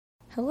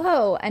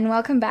Hello, and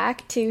welcome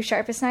back to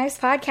Sharpest Knives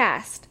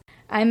Podcast.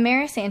 I'm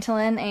Maris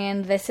Antolin,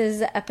 and this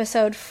is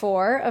episode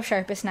 4 of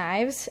Sharpest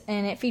Knives,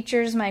 and it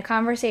features my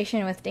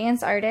conversation with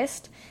dance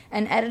artist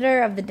and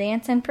editor of the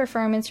Dance and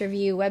Performance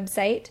Review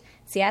website,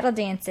 Seattle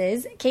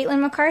Dances, Caitlin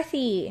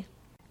McCarthy.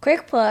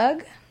 Quick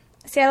plug,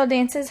 Seattle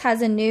Dances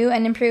has a new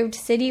and improved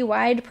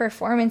citywide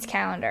performance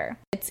calendar.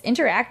 It's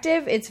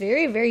interactive, it's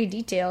very, very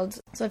detailed,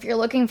 so if you're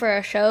looking for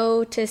a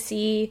show to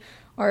see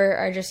or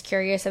are just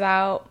curious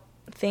about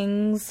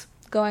things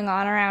going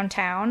on around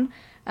town,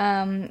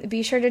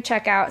 be sure to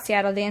check out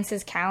Seattle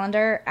Dances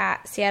calendar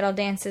at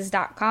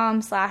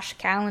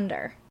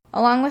seattledances.com/calendar.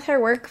 Along with her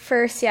work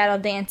for Seattle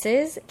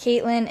Dances,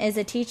 Caitlin is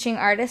a teaching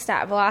artist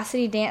at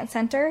Velocity Dance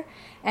Center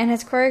and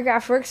has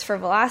choreographed works for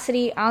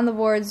Velocity, On the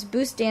Boards,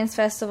 Boost Dance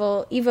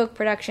Festival, Evoke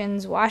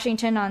Productions,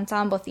 Washington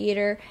Ensemble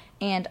Theater,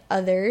 and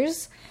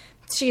others.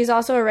 She is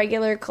also a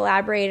regular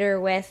collaborator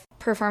with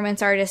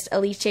performance artist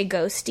Alice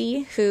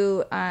Ghosty,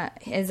 who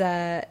is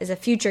a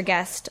future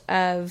guest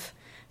of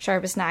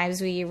Sharpest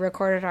Knives. We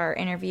recorded our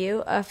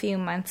interview a few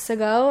months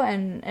ago,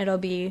 and it'll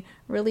be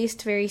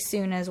released very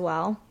soon as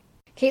well.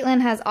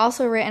 Caitlin has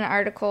also written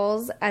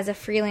articles as a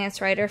freelance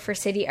writer for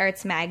City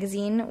Arts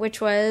Magazine, which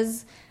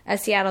was a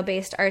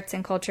Seattle-based arts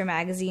and culture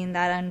magazine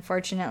that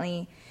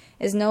unfortunately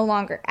is no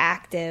longer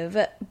active,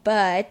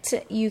 but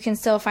you can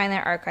still find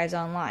their archives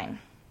online.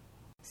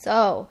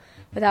 So,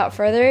 without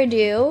further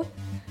ado,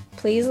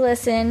 please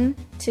listen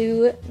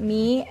to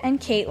me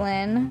and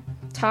Caitlin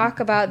talk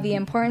about the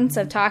importance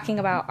of talking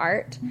about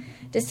art,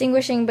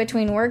 distinguishing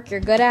between work you're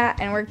good at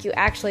and work you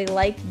actually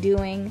like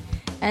doing,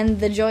 and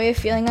the joy of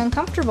feeling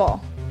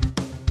uncomfortable.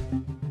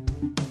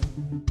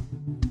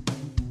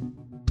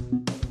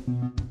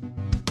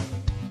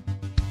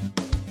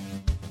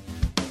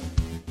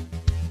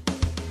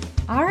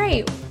 All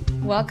right,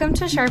 welcome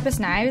to Sharpest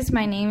Knives.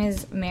 My name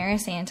is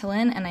Maris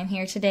Antolin, and I'm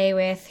here today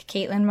with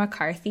Caitlin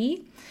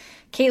McCarthy.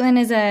 Caitlin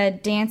is a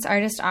dance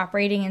artist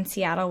operating in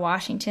Seattle,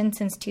 Washington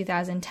since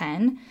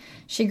 2010.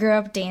 She grew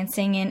up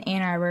dancing in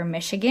Ann Arbor,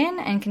 Michigan,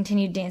 and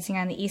continued dancing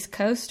on the East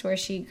Coast, where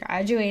she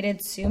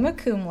graduated summa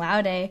cum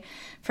laude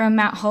from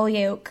Mount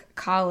Holyoke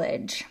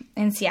College.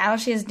 In Seattle,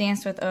 she has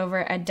danced with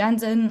over a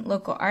dozen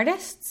local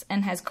artists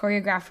and has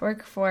choreographed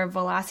work for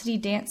Velocity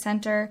Dance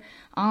Center,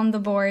 On the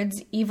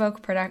Boards,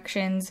 Evoke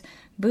Productions,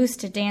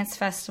 Boost Dance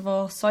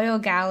Festival, Soil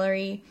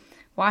Gallery,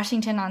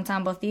 Washington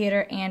Ensemble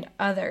Theater, and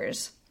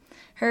others.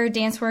 Her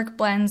dance work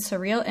blends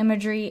surreal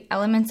imagery,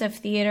 elements of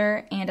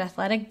theater, and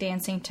athletic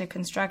dancing to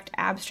construct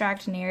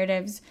abstract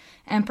narratives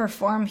and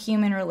perform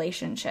human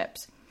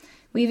relationships.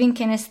 Weaving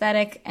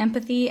kinesthetic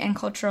empathy and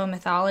cultural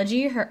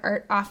mythology, her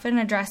art often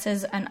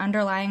addresses an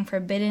underlying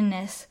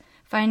forbiddenness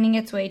finding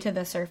its way to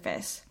the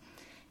surface.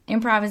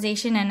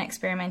 Improvisation and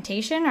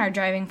experimentation are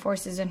driving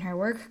forces in her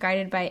work,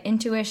 guided by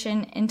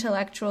intuition,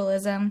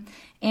 intellectualism,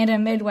 and a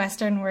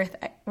Midwestern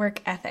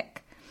work ethic.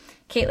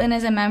 Caitlin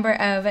is a member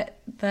of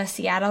the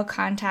Seattle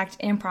Contact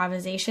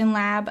Improvisation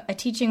Lab, a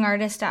teaching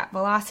artist at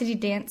Velocity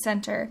Dance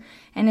Center,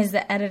 and is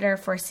the editor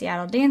for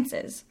Seattle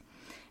Dances.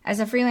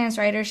 As a freelance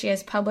writer, she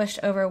has published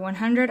over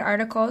 100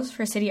 articles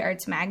for City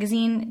Arts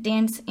Magazine,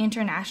 Dance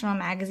International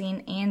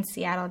Magazine, and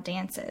Seattle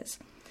Dances.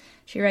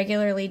 She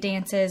regularly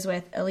dances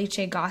with Alice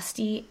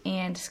Ghosty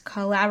and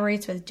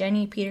collaborates with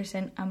Jenny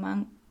Peterson,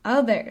 among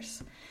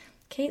others.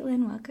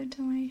 Caitlin, welcome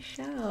to my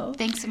show.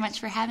 Thanks so much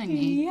for having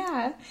me.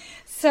 Yeah.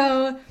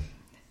 So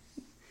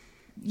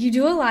you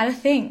do a lot of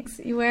things.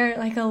 You wear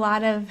like a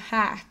lot of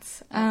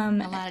hats. A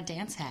lot of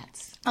dance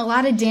hats. A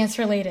lot of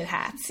dance-related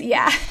hats,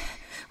 yeah.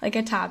 Like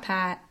a top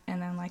hat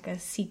and then like a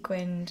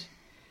sequined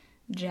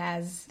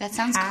jazz That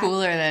sounds hat.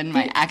 Cooler than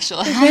my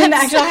actual hats. Than the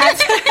actual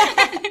hats.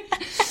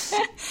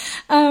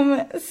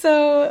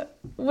 So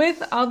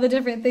with all the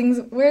different things,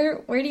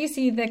 where do you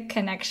see the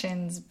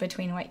connections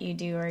between what you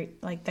do, or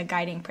like the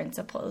guiding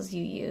principles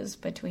you use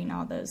between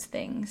all those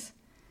things?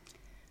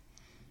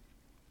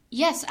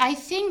 Yes, I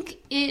think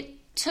it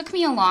took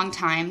me a long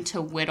time to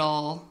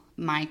whittle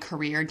my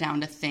career down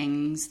to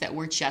things that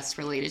were just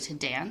related to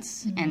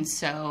dance. Mm-hmm. And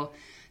so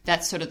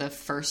that's sort of the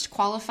first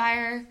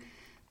qualifier.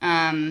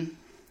 And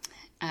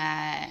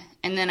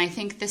then I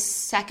think the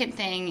second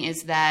thing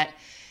is that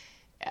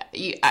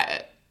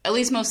at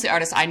least most of the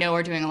artists I know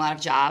are doing a lot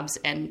of jobs,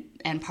 and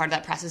part of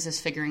that process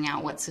is figuring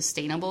out what's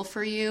sustainable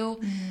for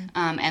you,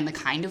 mm-hmm. And the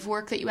kind of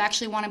work that you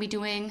actually want to be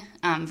doing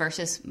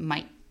versus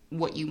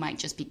what you might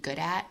just be good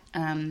at.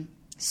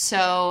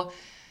 So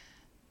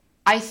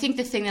I think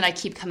the thing that I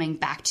keep coming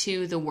back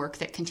to, the work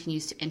that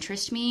continues to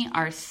interest me,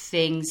 are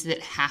things that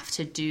have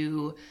to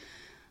do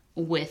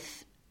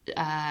with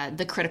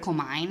the critical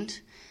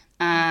mind,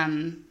 or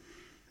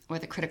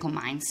the critical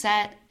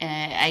mindset.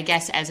 I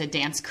guess as a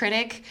dance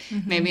critic,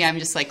 mm-hmm. maybe I'm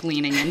just like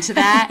leaning into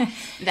that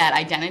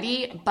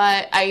identity.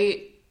 But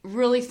I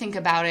really think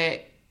about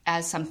it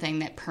as something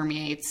that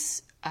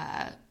permeates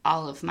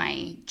all of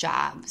my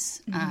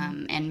jobs,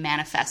 mm-hmm. And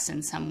manifests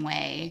in some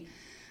way.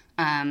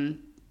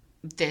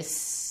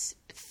 This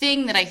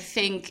thing that I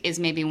think is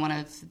maybe one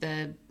of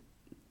the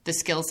the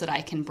skills that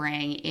I can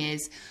bring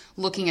is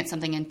looking at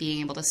something and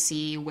being able to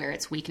see where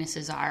its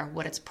weaknesses are,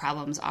 what its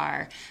problems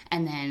are,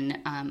 and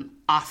then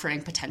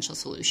offering potential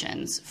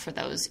solutions for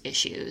those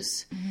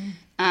issues.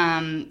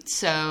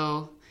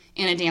 So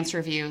in a dance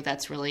review,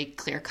 that's really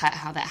clear-cut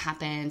how that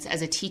happens.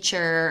 As a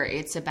teacher,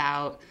 it's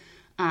about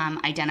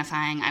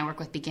identifying, I work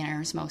with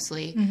beginners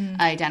mostly,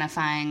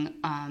 identifying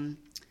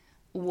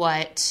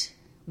what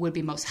would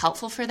be most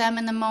helpful for them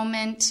in the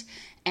moment,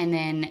 and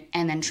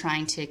then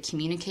trying to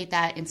communicate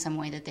that in some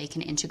way that they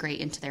can integrate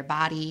into their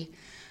body.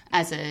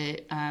 As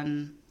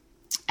an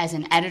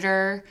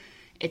editor,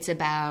 it's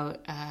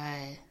about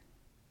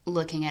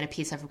looking at a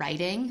piece of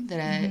writing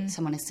that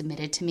someone has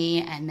submitted to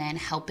me, and then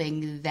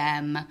helping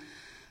them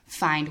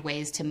find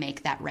ways to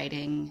make that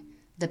writing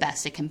the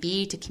best it can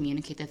be, to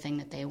communicate the thing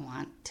that they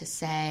want to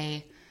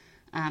say.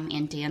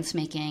 In dance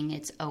making,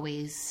 it's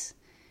always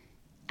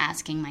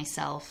asking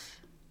myself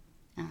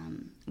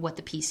what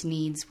the piece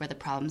needs, where the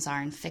problems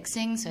are, and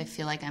fixing. So I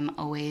feel like I'm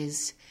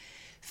always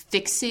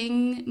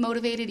fixing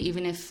motivated,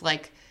 even if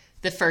like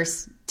the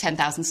first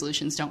 10,000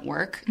 solutions don't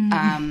work.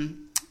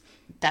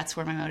 That's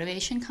where my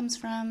motivation comes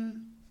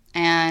from.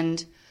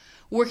 And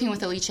working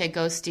with Alice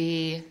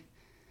Ghosty,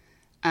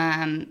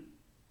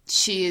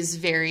 she is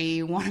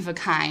very one of a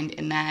kind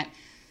in that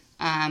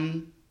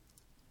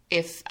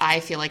if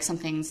I feel like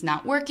something's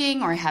not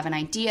working or I have an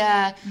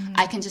idea,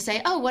 I can just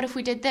say, oh, what if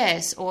we did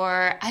this?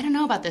 Or I don't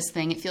know about this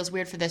thing. It feels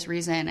weird for this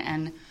reason.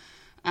 And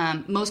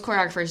most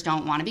choreographers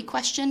don't want to be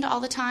questioned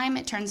all the time,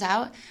 it turns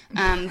out.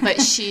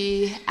 But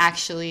she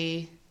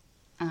actually,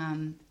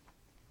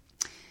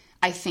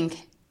 I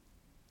think,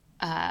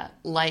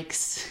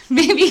 likes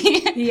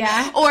maybe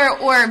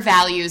or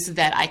values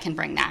that I can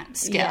bring that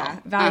skill.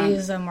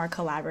 Values a more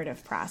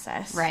collaborative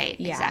process. Right,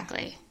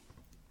 exactly.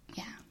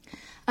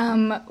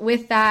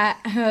 With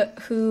that,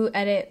 who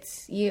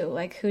edits you?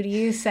 Like, who do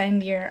you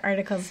send your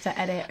articles to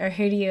edit, or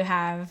who do you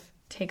have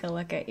take a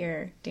look at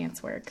your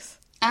dance works?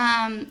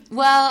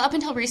 Well, up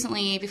until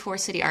recently, before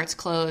City Arts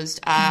closed,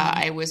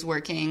 I was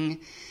working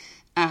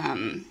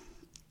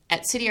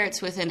at City Arts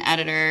with an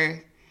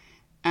editor,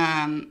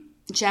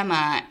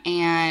 Gemma,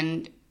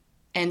 and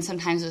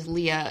sometimes with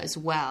Leah as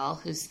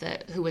well,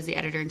 who was the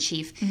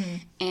editor-in-chief.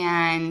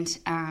 And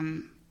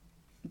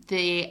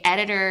the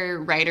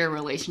editor-writer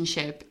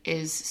relationship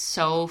is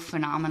so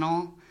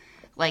phenomenal.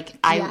 Like,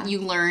 you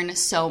learn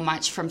so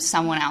much from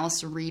someone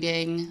else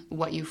reading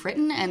what you've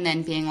written and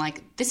then being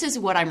like, this is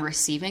what I'm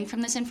receiving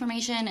from this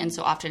information. And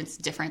so often it's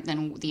different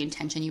than the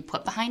intention you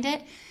put behind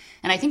it.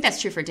 And I think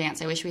that's true for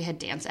dance. I wish we had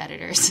dance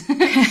editors.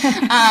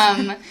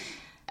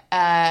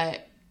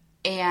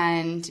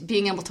 And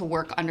being able to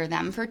work under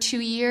them for 2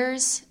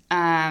 years,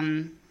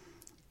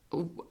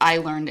 I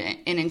learned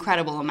an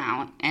incredible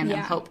amount, and I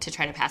hope to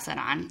try to pass that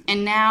on.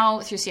 And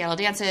now through Seattle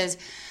Dances,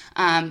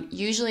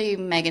 usually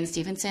Megan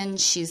Stevenson,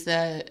 she's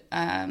the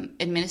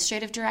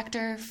administrative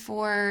director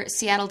for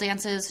Seattle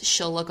Dances.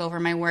 She'll look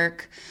over my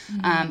work,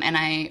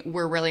 and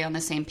we're really on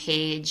the same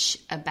page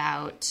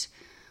about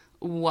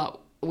what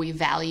we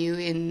value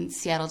in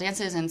Seattle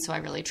Dances, and so I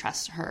really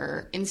trust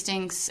her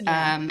instincts.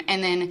 And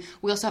then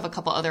we also have a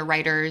couple other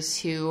writers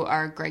who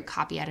are great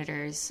copy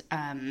editors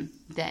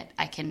that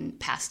I can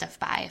pass stuff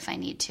by if I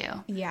need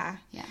to. Yeah.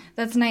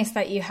 That's nice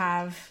that you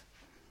have,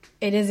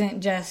 it isn't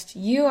just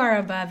you are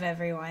above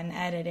everyone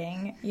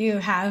editing. You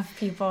have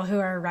people who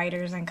are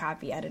writers and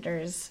copy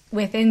editors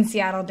within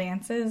Seattle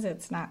Dances.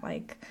 It's not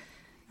like...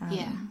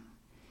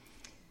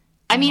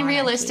 I mean,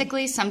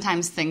 realistically,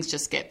 sometimes things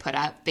just get put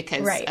up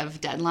because of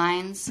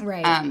deadlines.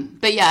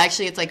 But yeah,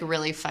 actually, it's like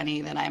really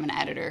funny that I'm an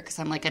editor because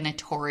I'm like a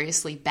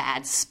notoriously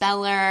bad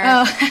speller.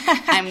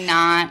 I'm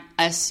not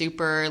a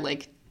super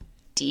like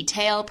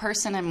detail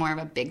person. I'm more of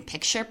a big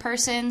picture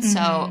person.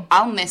 So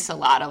I'll miss a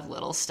lot of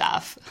little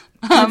stuff.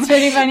 That's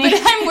pretty funny. But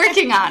I'm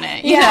working on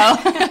it, you know?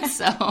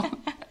 So,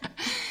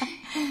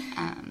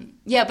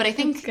 but I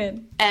think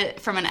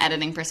from an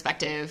editing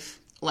perspective,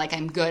 like,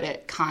 I'm good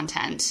at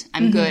content.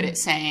 I'm good at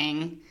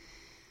saying,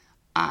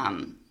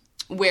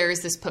 where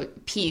is this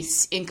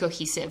piece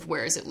incohesive?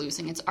 Where is it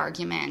losing its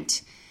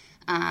argument?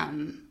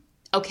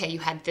 Okay, you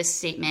had this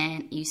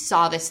statement, you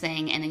saw this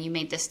thing, and then you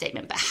made this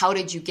statement. But how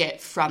did you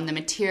get from the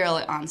material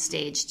on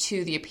stage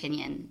to the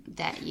opinion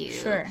that you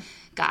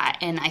got?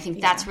 And I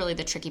think that's really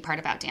the tricky part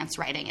about dance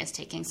writing, is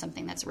taking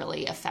something that's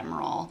really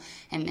ephemeral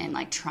and then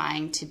like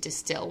trying to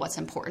distill what's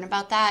important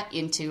about that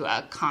into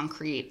a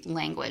concrete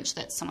language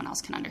that someone else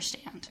can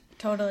understand.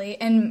 Totally.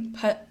 And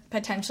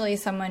potentially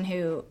someone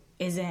who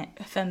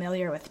isn't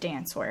familiar with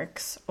dance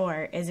works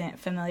or isn't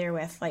familiar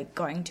with like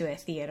going to a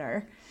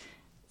theater.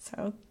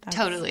 So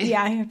totally.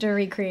 Yeah, you have to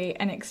recreate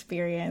an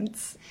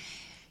experience.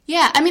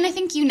 Yeah, I mean, I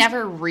think you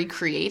never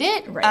recreate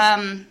it.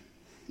 Right.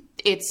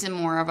 It's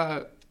more of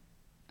a...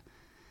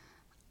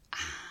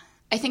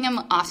 I think I'm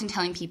often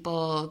telling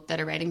people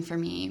that are writing for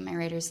me, my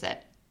writers,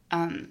 that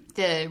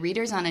the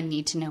reader's on a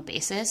need-to-know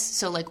basis.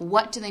 So, like,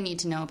 what do they need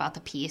to know about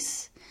the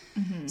piece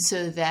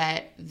so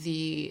that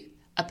the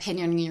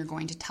opinion you're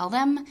going to tell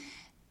them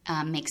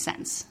makes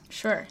sense.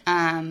 Sure.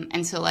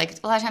 And so,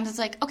 like, a lot of times it's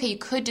like, okay, you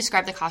could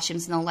describe the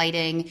costumes and the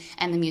lighting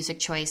and the music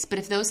choice, but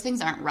if those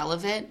things aren't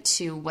relevant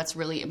to what's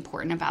really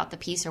important about the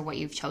piece or what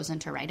you've chosen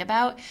to write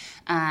about,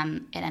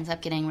 it ends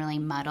up getting really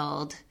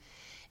muddled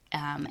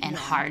and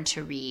hard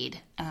to read.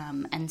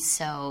 And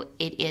so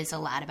it is a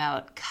lot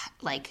about,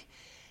 like,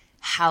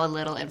 how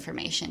little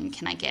information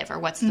can I give, or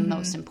what's the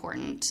most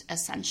important,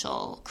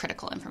 essential,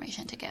 critical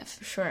information to give.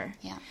 Sure.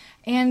 Yeah.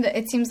 And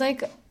it seems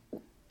like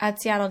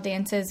at Seattle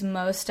Dances,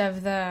 most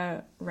of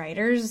the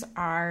writers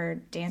are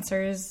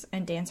dancers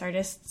and dance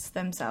artists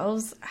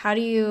themselves. How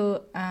do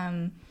you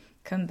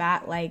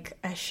combat, like,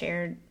 a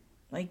shared,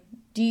 like,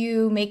 do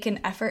you make an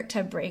effort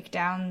to break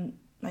down,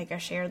 like, a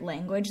shared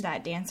language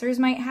that dancers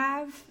might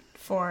have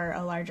for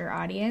a larger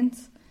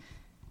audience?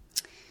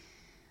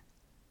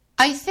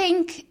 I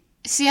think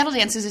Seattle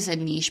Dances is a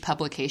niche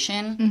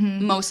publication.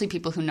 Mostly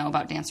people who know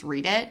about dance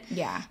read it.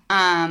 Yeah.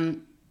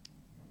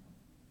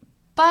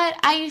 But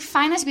I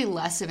find that to be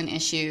less of an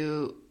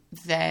issue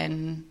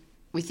than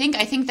we think.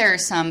 I think there are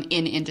some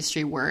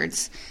in-industry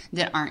words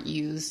that aren't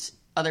used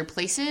other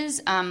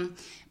places.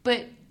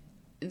 But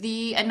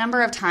a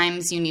number of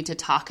times you need to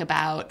talk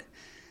about,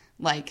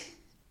 like,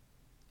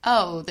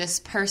 oh, this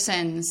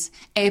person's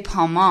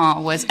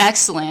épaulement was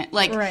excellent.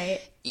 Like, Right.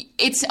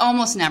 It's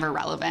almost never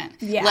relevant.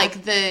 Yeah.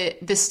 Like,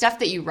 the stuff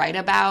that you write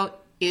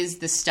about is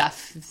the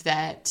stuff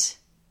that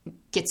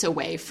gets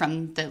away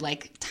from the,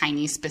 like,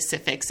 tiny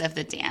specifics of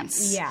the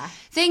dance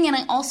thing. And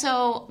I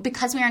also,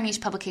 because we are a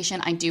niche publication,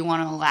 I do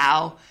want to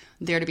allow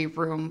there to be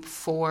room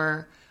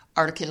for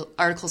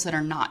articles that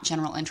are not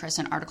general interest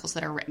and articles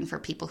that are written for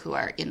people who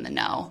are in the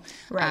know.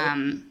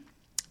 Right.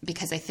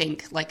 Because I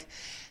think, like,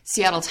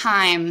 Seattle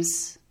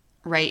Times,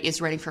 right, is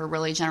writing for a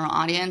really general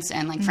audience,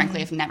 and, like, frankly,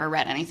 I've never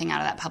read anything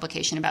out of that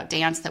publication about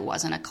dance that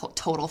wasn't a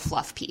total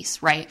fluff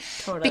piece, right?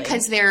 Totally.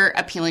 Because they're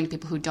appealing to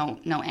people who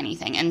don't know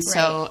anything. And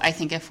so I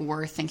think if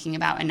we're thinking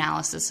about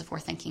analysis, if we're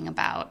thinking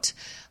about,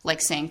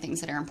 like, saying things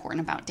that are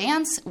important about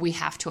dance, we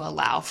have to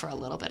allow for a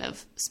little bit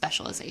of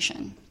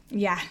specialization.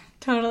 Yeah,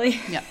 totally.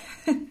 Yep.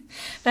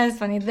 That's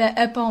funny. The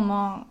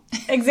épaulement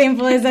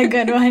example is a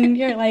good one.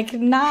 You're, like,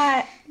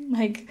 not,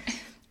 like,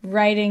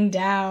 writing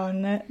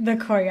down the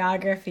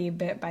choreography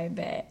bit by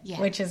bit,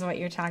 which is what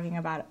you're talking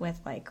about with,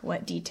 like,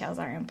 what details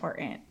are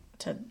important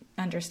to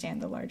understand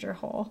the larger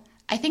whole.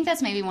 I think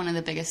that's maybe one of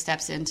the biggest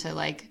steps into,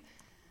 like,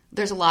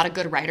 there's a lot of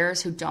good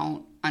writers who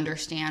don't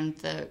understand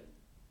the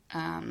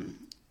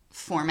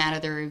format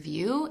of the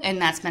review, and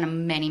that's been a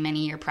many,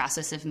 many year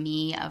process of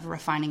me of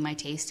refining my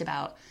taste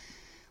about,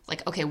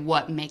 like, okay,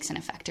 what makes an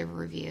effective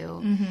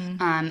review?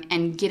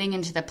 And getting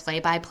into the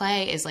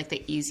play-by-play is, like,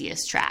 the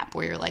easiest trap,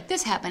 where you're like,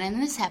 this happened,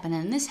 and this happened,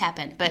 and this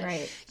happened. But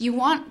you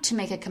want to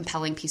make a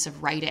compelling piece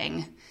of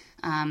writing,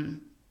 and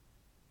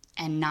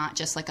not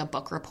just, like, a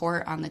book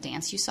report on the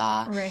dance you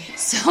saw. Right.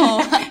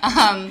 So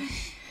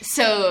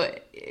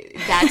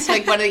that's,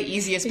 like, one of the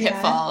easiest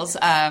pitfalls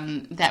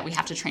that we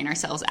have to train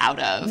ourselves out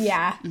of.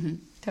 Yeah,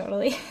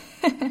 totally.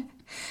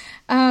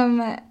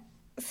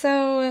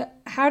 So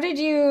how did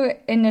you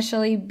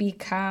initially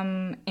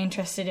become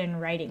interested in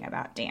writing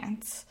about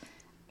dance?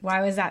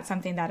 Why was that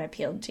something that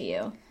appealed to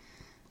you?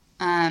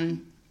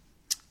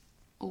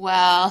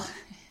 Well,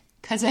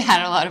 because I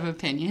had a lot of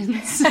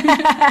opinions.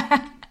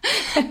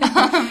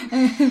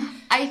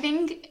 I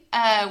think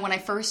when I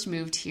first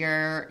moved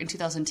here in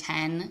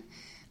 2010,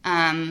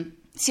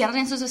 Seattle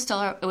Dance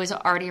was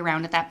already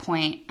around at that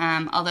point,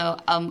 although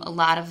a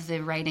lot of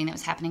the writing that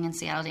was happening in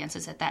Seattle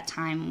Dances at that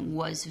time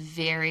was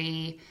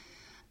very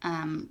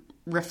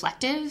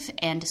reflective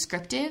and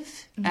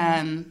descriptive,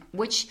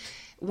 which,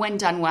 when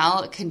done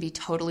well, it can be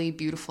totally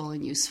beautiful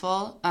and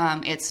useful.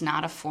 It's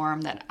not a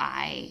form that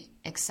I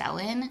excel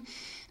in,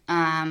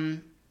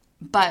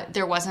 but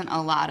there wasn't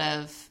a lot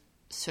of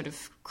sort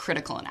of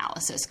critical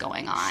analysis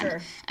going on.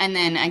 Sure. And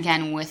then,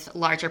 again, with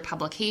larger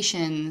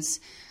publications,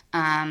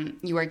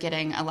 you are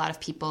getting a lot of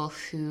people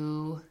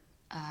who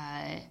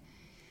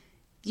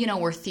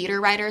were theater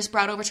writers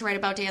brought over to write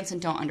about dance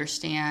and don't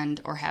understand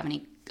or have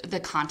the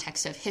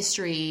context of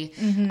history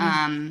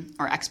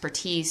or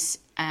expertise,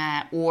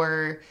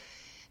 or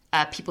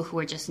people who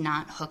are just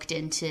not hooked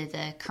into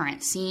the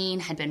current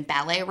scene, had been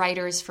ballet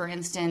writers, for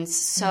instance.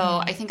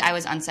 So I think I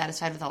was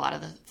unsatisfied with a lot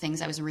of the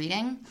things I was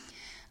reading.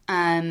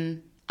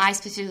 I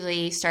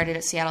specifically started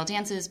at Seattle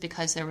Dances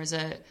because there was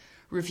a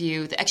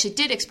review that actually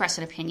did express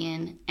an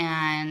opinion,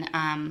 and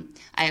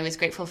I was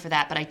grateful for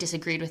that, but I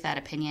disagreed with that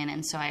opinion,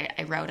 and so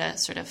I wrote a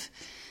sort of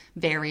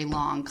very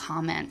long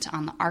comment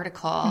on the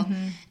article,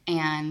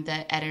 and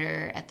the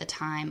editor at the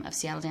time of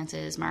Seattle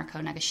Dances,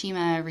 Mariko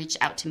Nagashima, reached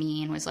out to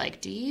me and was like,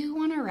 do you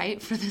want to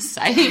write for the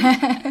site?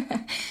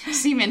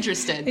 Seem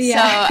interested.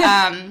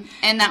 Yeah. So,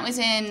 and that was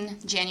in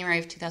January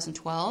of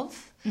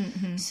 2012.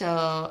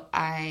 So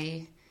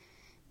I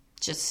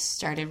just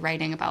started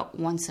writing about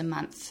once a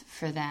month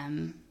for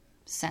them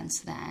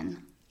since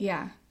then.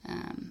 Yeah.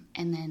 And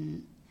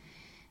then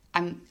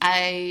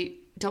I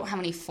don't have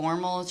any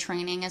formal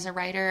training as a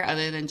writer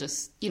other than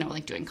just,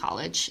 like, doing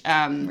college.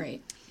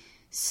 Right.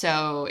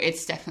 So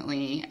it's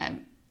definitely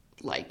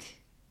like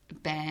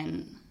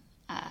been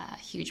a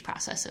huge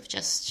process of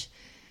just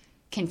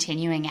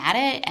continuing at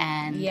it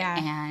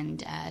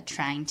and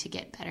trying to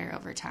get better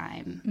over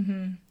time.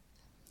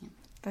 Mm-hmm.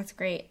 That's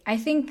great. I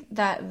think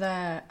that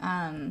the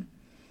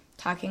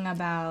talking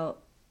about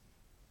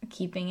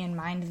keeping in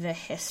mind the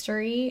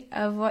history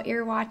of what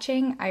you're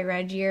watching. I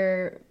read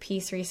your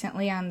piece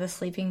recently on the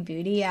Sleeping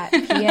Beauty at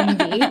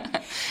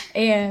PNB,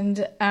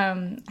 and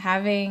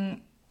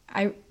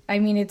I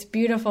mean, it's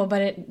beautiful,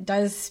 but it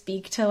does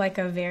speak to like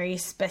a very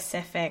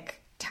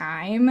specific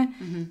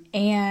time,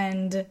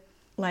 and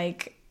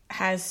like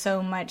has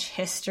so much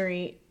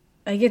history.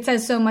 Like it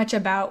says so much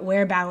about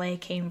where ballet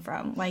came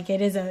from. Like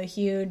it is a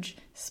huge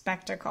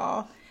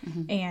spectacle,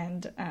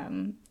 and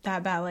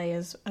that ballet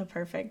is a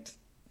perfect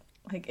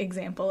like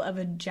example of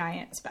a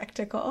giant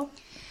spectacle.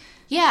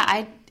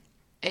 Yeah,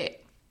 it's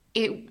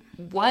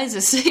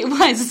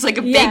like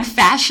a big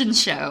fashion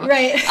show,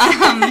 right?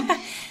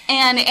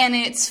 And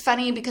it's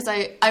funny because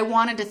I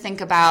wanted to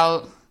think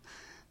about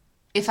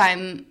if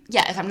I'm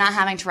not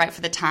having to write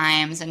for the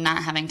Times and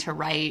not having to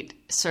write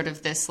sort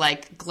of this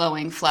like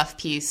glowing fluff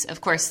piece.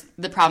 Of course,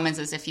 the problem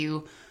is if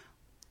you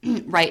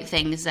write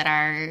things that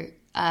are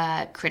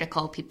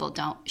critical, people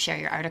don't share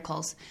your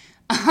articles.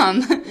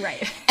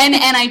 Right. And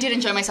I did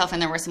enjoy myself,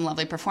 and there were some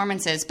lovely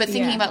performances. But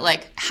thinking about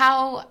like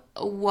how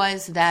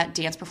was that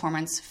dance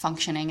performance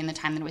functioning in the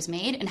time that it was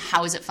made, and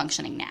how is it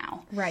functioning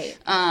now? Right.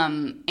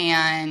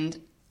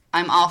 And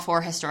I'm all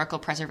for historical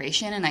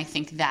preservation, and I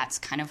think that's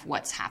kind of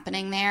what's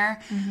happening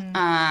there.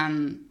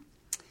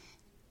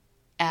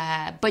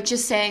 But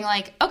just saying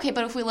like, okay,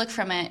 but if we look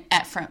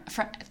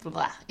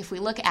if we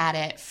look at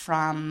it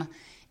from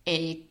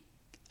a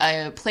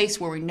place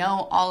where we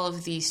know all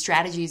of the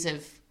strategies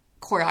of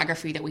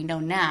choreography that we know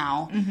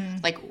now,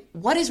 like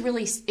what is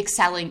really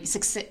excelling?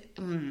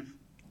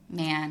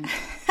 Man,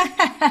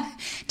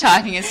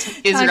 talking is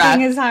rough.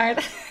 Talking is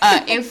hard.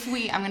 I'm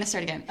going to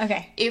start again.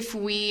 Okay. If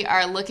we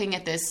are looking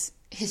at this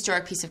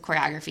historic piece of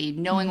choreography,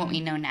 knowing what we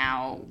know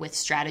now with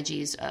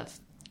strategies of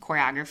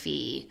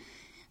choreography,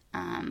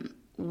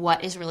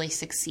 what is really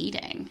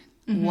succeeding?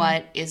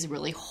 What is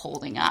really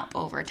holding up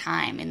over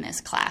time in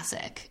this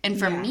classic? And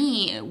for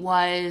me, it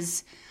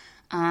was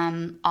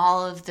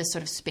all of the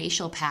sort of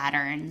spatial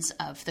patterns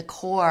of the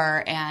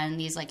core and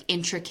these like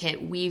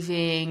intricate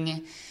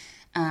weaving.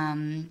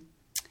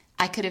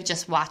 I could have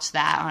just watched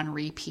that on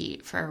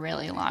repeat for a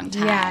really long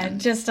time. Yeah,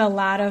 just a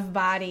lot of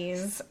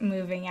bodies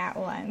moving at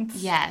once.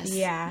 Yes.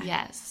 Yeah.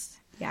 Yes.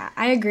 Yeah,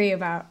 I agree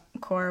about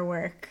core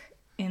work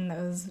in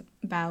those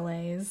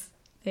ballets.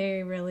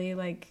 They really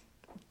like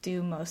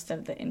do most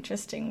of the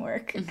interesting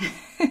work.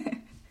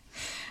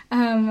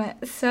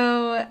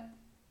 So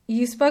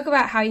you spoke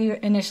about how you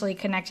initially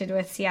connected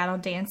with Seattle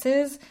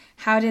Dances.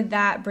 How did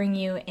that bring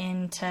you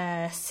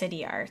into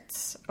City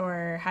Arts,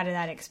 or how did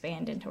that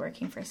expand into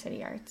working for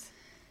City Arts?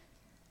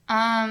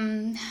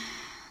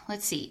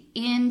 Let's see.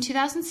 In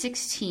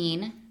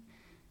 2016,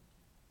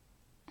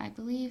 I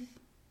believe.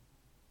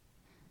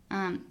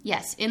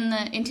 Yes, in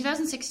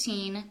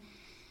 2016,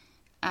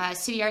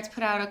 City Arts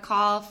put out a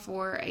call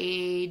for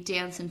a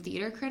dance and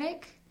theater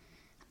critic.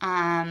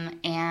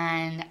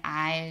 And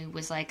I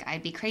was like,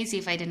 I'd be crazy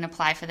if I didn't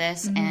apply for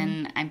this,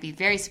 and I'd be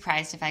very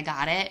surprised if I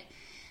got it.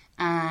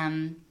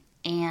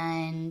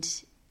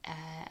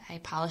 I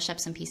polished up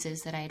some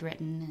pieces that I had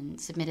written and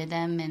submitted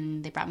them,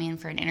 and they brought me in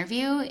for an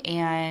interview.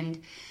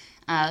 And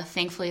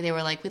thankfully, they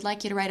were like, "We'd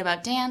like you to write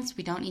about dance.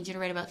 We don't need you to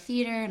write about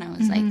theater." And I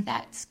was like,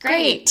 "That's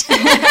great."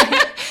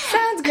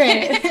 Sounds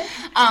great.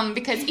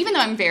 Because even though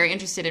I'm very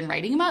interested in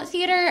writing about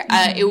theater,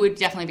 it would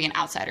definitely be an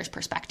outsider's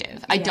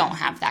perspective. I don't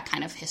have that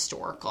kind of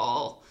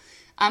historical...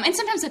 and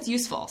sometimes that's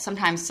useful.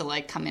 Sometimes to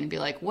like come in and be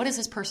like, what does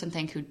this person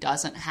think who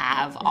doesn't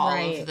have all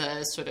of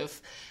the sort of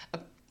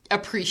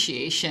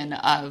appreciation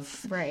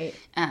of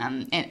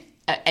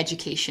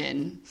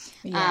education?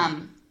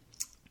 Yeah.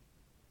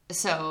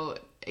 So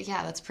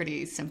yeah, that's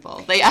pretty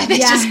simple. They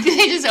just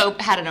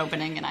had an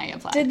opening and I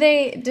applied.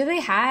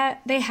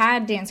 They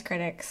had dance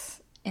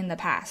critics in the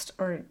past,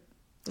 or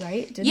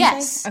right? Didn't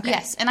yes, they? Okay.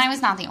 Yes, and I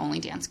was not the only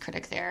dance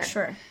critic there.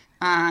 Sure.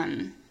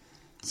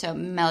 So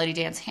Melody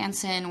Dance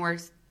Hansen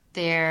worked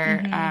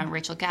there.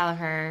 Rachel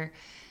Gallagher,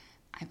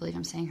 I believe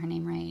I'm saying her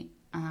name right.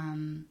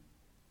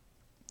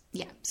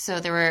 Yeah. So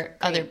there were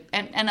other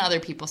and other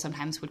people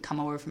sometimes would come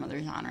over from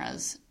other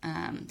genres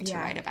to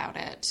write about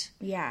it.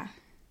 Yeah.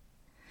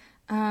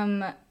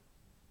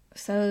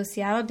 So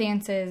Seattle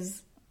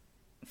Dances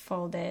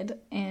folded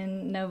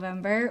in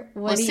November.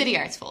 City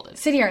Arts folded.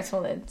 City Arts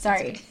folded.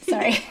 Sorry.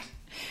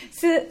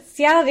 So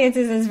Seattle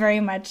Dances is very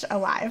much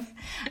alive.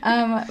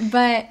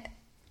 But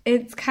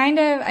it's kind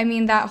of, I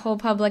mean, that whole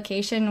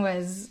publication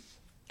was,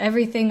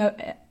 everything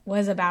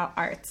was about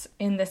arts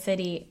in the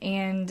city,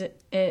 and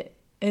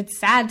it's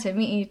sad to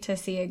me to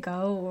see it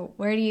go.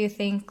 Where do you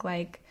think,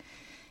 like,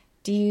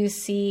 do you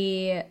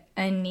see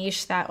a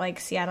niche that, like,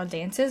 Seattle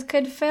Dances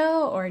could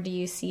fill, or do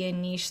you see a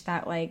niche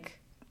that, like,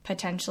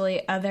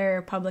 potentially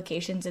other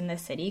publications in the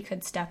city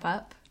could step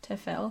up to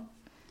fill?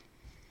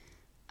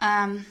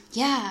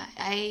 Yeah,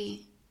 I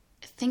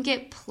think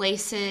it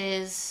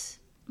places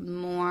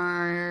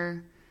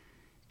more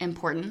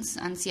importance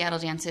on Seattle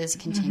dances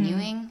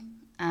continuing.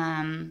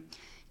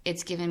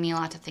 It's given me a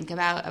lot to think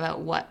about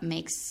what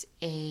makes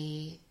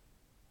a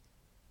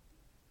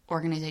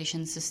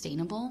organization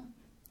sustainable.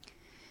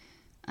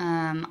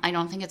 I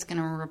don't think it's going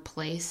to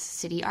replace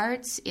City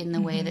Arts in the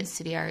way that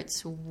City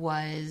Arts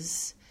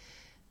was,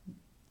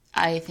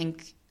 I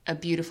think, a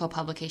beautiful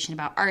publication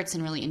about arts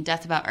and really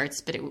in-depth about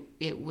arts, but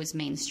it was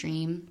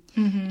mainstream.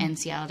 And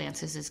Seattle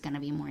Dances is going to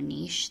be more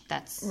niche.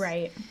 That's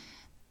right.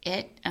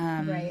 It.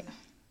 Right.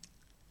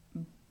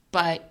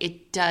 But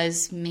it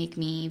does make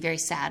me very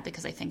sad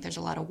because I think there's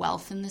a lot of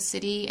wealth in the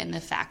city, and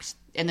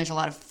there's a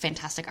lot of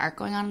fantastic art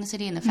going on in the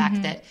city, and the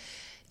fact that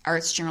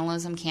arts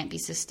journalism can't be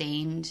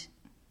sustained,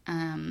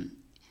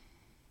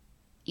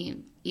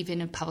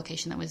 even a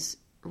publication that was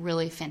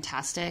really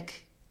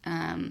fantastic,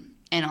 and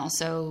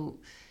also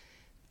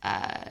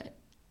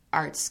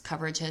arts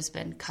coverage has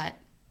been cut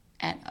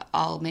at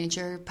all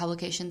major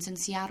publications in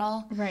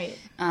Seattle. Right.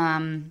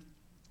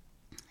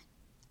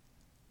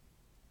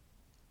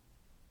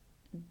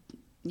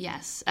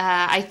 Yes.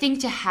 I think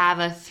to have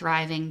a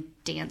thriving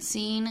dance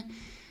scene,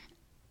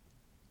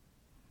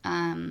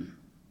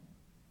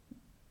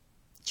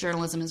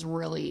 journalism is a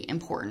really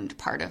important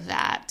part of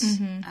that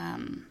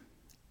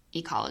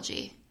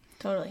ecology.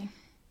 Totally.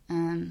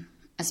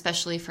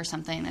 Especially for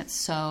something that's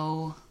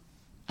so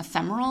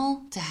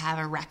ephemeral, to have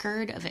a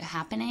record of it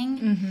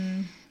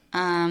happening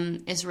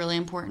is really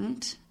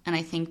important. And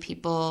I think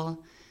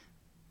people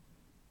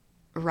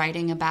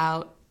writing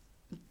about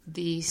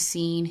the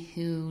scene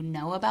who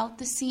know about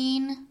the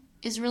scene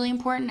is really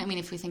important. I mean,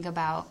 if we think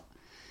about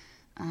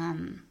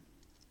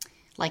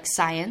like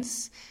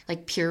science,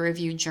 like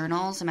peer-reviewed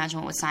journals, imagine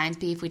what would science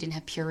be if we didn't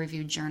have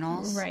peer-reviewed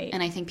journals. Right.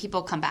 And I think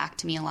people come back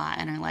to me a lot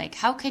and are like,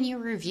 how can you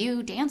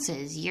review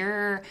dances?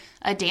 You're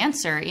a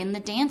dancer in the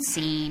dance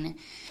scene.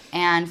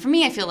 And for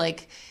me, I feel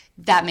like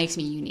that makes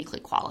me uniquely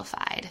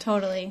qualified.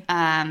 Totally.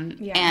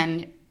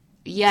 And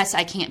yes,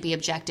 I can't be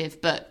objective,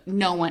 but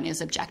no one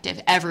is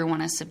objective.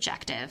 Everyone is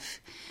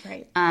subjective.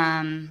 Right.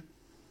 And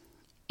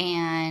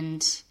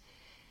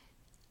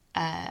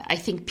I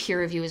think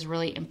peer review is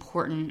really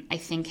important. I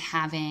think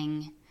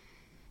having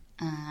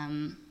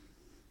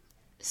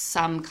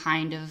some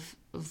kind of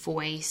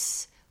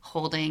voice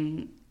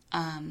holding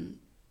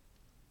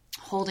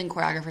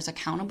choreographers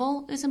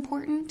accountable is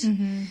important.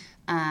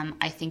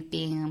 I think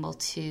being able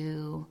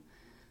to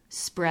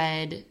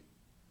spread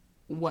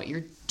what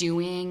you're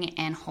doing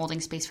and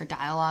holding space for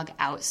dialogue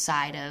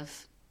outside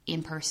of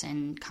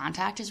in-person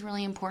contact is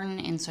really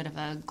important in sort of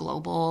a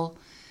global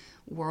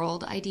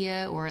world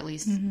idea, or at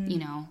least,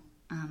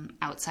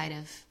 outside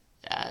of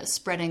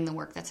spreading the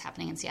work that's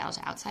happening in Seattle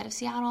to outside of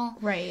Seattle.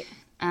 Right.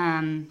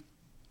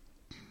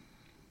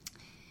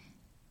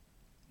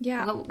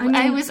 Yeah.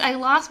 I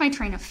lost my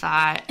train of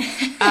thought.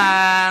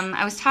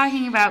 I was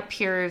talking about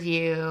peer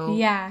review.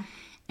 Yeah.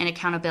 And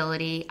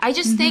accountability. I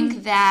just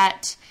think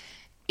that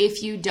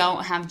if you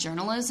don't have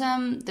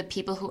journalism, the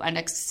people who end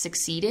up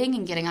succeeding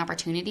and getting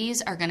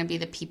opportunities are going to be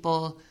the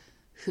people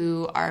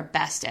who are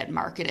best at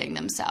marketing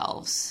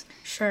themselves.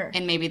 Sure.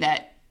 And maybe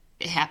that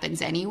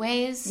happens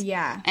anyways.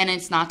 Yeah. And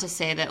it's not to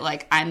say that,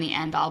 like, I'm the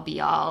end-all,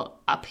 be-all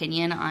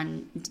opinion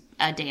on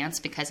a dance,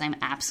 because I'm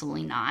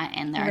absolutely not.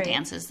 And there are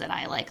dances that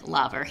I, like,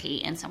 love or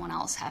hate, and someone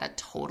else had a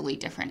totally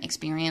different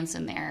experience,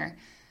 and their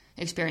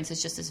experience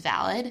is just as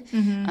valid.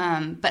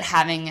 But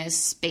having a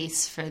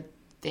space for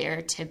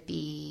there to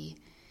be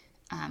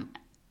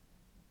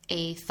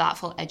a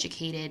thoughtful,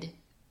 educated,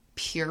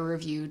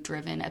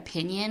 peer-review-driven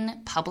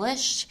opinion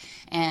published,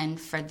 and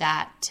for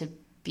that to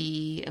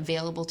be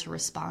available to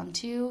respond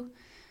to,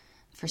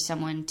 for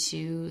someone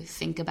to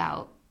think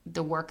about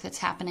the work that's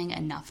happening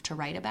enough to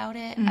write about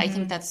it. I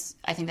think that's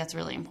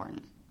really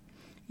important.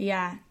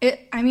 Yeah.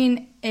 It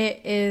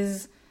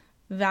is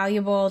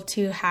valuable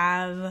to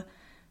have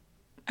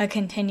a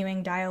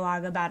continuing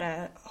dialogue about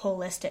a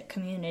holistic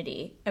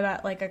community,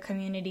 about like a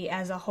community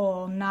as a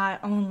whole, not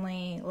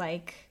only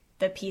like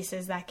the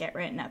pieces that get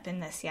written up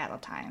in the Seattle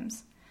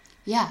Times.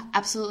 Yeah,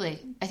 absolutely.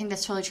 I think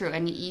that's totally true.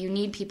 And you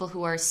need people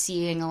who are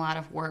seeing a lot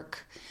of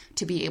work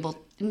to be able,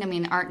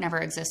 art never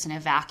exists in a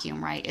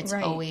vacuum, right? It's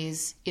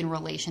always in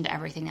relation to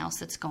everything else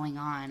that's going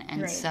on.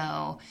 And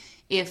so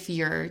if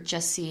you're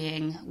just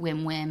seeing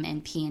Whim Whim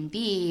and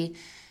P&B,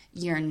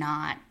 you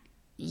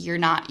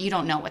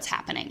don't know what's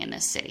happening in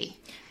this city.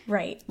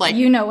 Right. Like,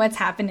 you know what's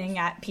happening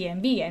at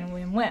P&B and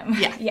Whim Whim.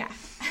 Yeah. Yeah.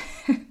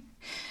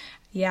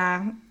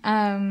 Yeah.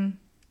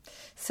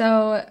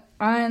 So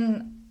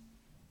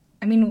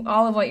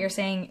all of what you're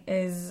saying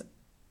is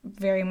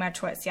very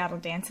much what Seattle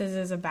Dances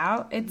is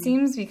about, it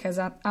seems, because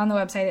on the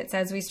website it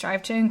says, we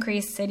strive to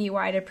increase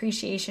citywide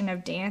appreciation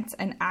of dance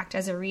and act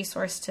as a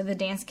resource to the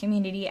dance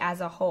community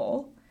as a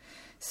whole.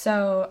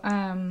 So,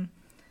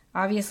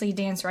 obviously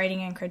dance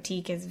writing and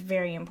critique is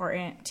very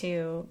important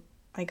to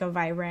like a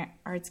vibrant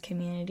arts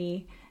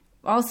community.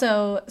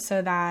 Also,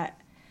 so that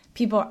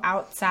people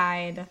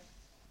outside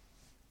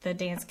the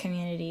dance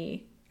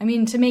community,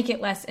 to make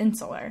it less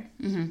insular.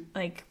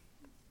 Like,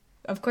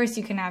 of course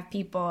you can have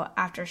people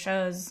after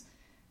shows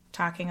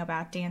talking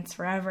about dance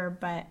forever,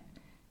 but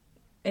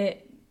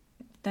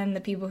then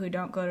the people who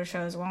don't go to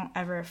shows won't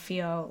ever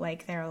feel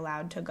like they're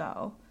allowed to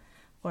go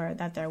or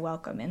that they're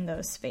welcome in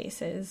those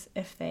spaces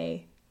if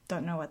they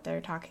don't know what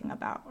they're talking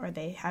about, or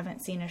they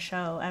haven't seen a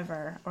show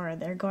ever, or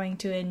they're going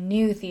to a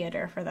new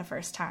theater for the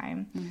first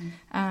time.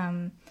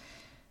 Mm-hmm.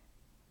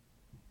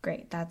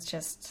 Great. That's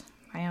just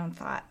my own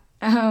thought.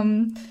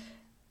 Well,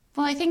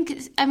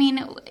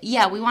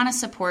 we want to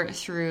support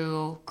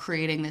through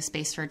creating this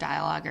space for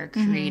dialogue, or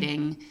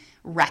creating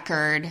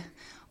record,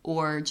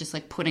 or just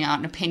like putting out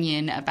an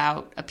opinion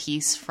about a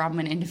piece from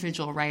an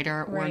individual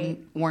writer,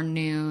 or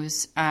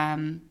news.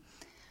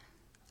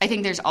 I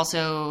think there's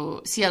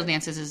also, Seattle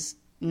Dances is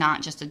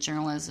not just a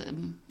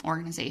journalism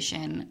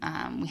organization.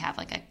 We have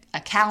like a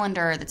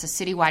calendar that's a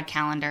citywide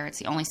calendar. It's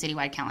the only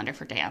citywide calendar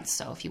for dance.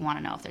 So if you want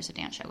to know if there's a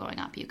dance show going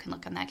up, you can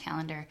look on that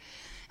calendar.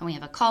 And we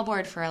have a call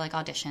board for like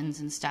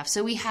auditions and stuff.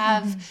 So we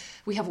have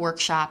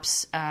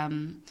workshops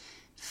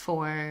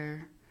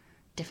for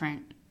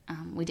different.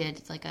 We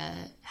did like a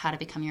how to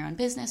become your own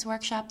business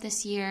workshop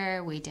this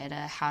year. We did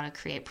a how to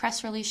create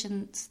press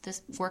relations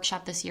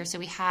workshop this year. So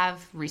we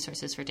have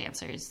resources for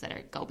dancers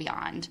that go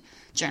beyond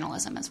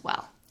journalism as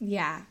well.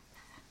 Yeah.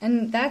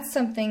 And that's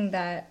something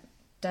that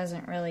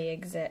doesn't really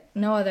exist.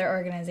 No other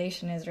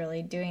organization is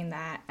really doing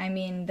that. I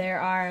mean, there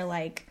are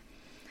like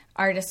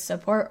artist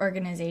support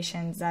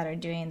organizations that are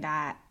doing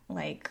that,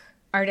 like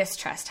Artist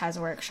Trust has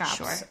workshops,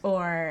 sure,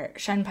 or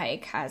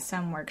Shunpike has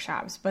some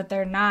workshops, but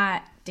they're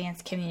not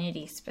dance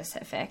community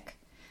specific.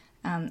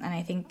 And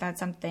I think that's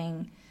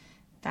something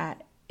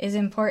that is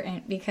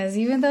important, because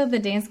even though the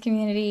dance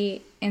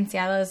community in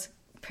Seattle is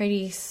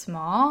pretty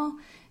small,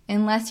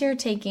 unless you're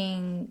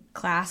taking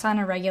class on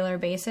a regular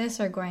basis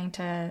or going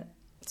to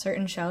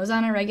certain shows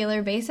on a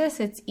regular basis,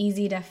 it's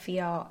easy to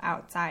feel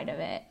outside of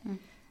it.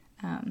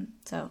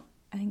 So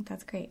I think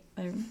that's great.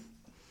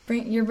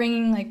 You're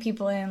bringing like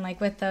people in,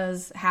 like with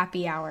those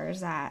happy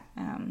hours at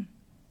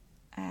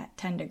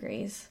 10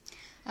 Degrees.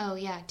 Oh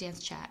yeah,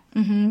 dance chat.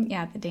 Mm-hmm.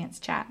 Yeah, the dance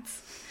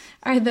chats.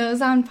 Are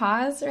those on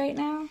pause right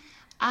now?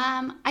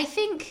 I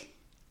think,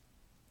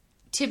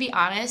 to be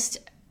honest,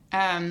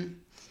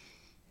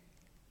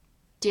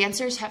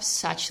 dancers have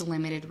such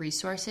limited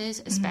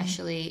resources,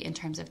 especially in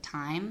terms of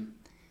time.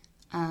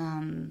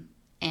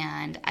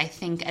 And I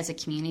think as a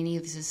community,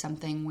 this is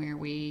something where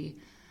we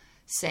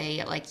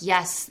say, like,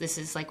 yes, this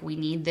is like, we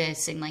need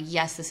this, and like,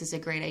 yes, this is a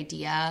great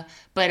idea.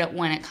 But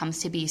when it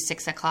comes to be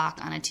 6 o'clock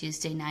on a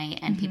Tuesday night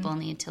and people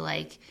need to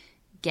like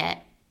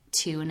get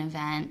to an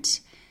event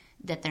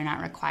that they're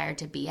not required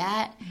to be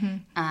at,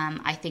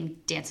 I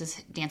think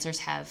dancers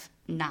have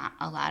not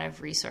a lot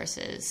of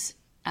resources,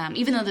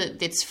 even though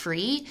it's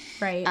free.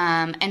 Right.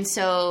 And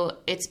so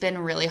it's been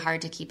really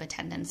hard to keep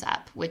attendance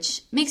up,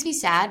 which makes me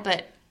sad.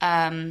 But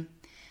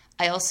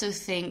I also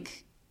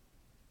think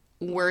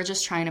we're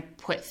just trying to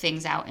put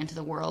things out into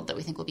the world that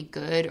we think will be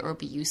good or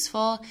be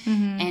useful.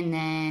 And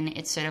then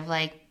it's sort of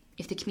like,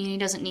 if the community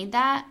doesn't need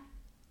that,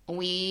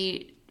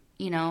 we,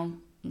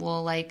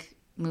 we'll like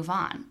move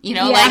on,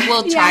 like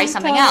we'll try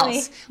something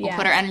else. We'll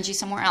put our energy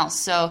somewhere else.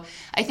 So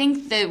I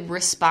think the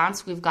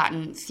response we've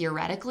gotten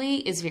theoretically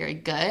is very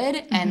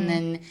good. And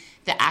then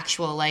the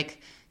actual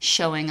like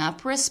showing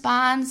up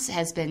response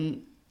has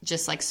been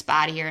just like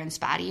spottier and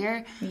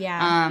spottier.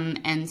 Yeah.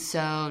 And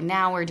so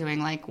now we're doing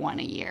like one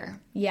a year.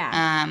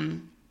 Yeah.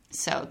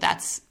 So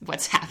that's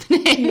what's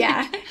happening.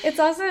 Yeah. It's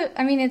also,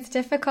 it's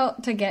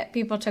difficult to get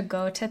people to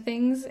go to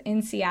things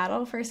in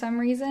Seattle for some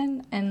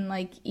reason. And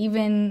like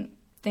even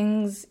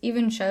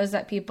shows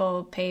that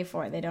people pay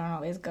for, they don't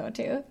always go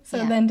to. So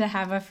then to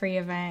have a free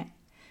event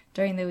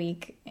during the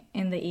week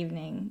in the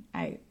evening,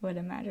 I would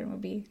imagine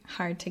would be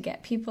hard to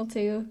get people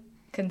to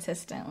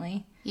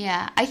consistently.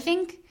 Yeah. I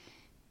think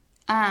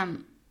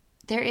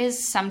there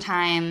is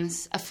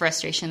sometimes a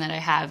frustration that I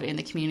have in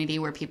the community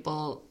where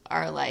people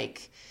are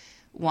like,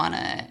 want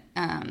to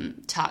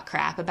talk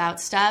crap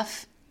about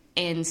stuff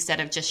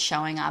instead of just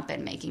showing up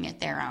and making it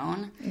their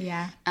own.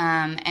 Yeah.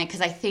 And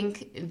because I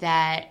think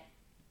that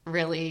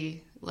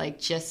really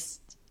like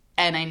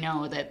and I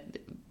know that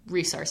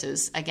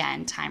resources,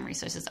 again, time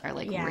resources are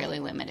like really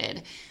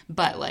limited,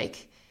 but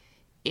like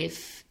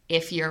if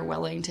you're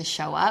willing to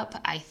show up,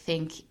 I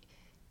think,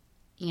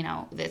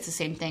 it's the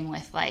same thing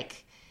with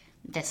like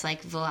this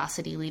like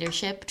Velocity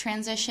leadership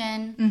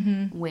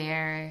transition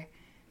where,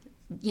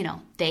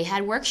 they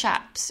had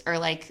workshops or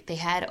like they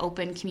had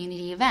open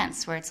community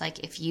events where it's like,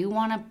 if you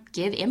want to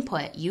give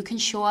input, you can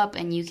show up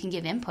and you can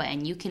give input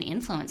and you can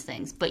influence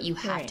things, but you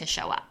have to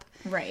show up.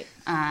 Right.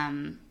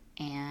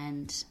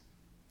 And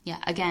yeah,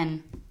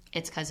 again,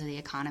 it's because of the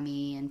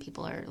economy and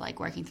people are like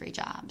working 3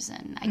 jobs,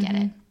 and I get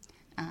it.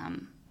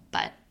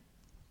 But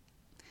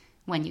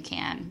when you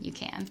can, you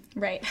can.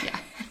 Right. Yeah.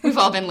 We've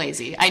all been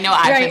lazy. I know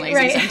I've been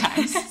lazy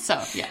sometimes.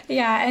 So, yeah.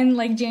 Yeah, and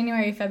like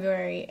January,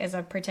 February is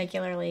a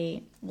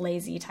particularly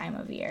lazy time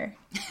of year.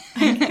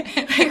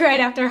 Like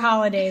right after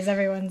holidays,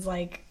 everyone's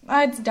like,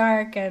 oh, it's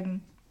dark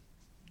and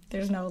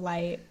there's no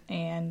light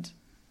and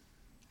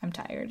I'm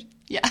tired.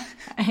 Yeah.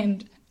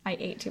 And I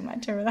ate too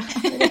much over the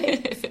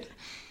holidays.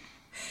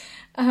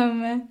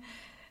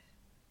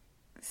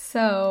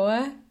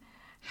 So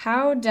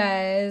how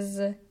does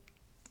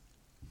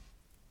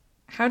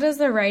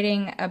the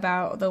writing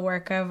about the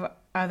work of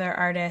other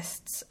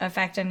artists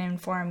affect and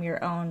inform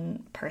your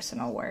own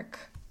personal work?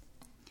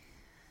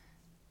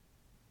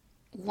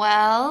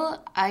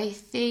 Well, I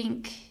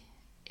think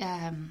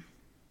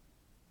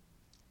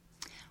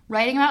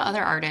writing about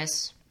other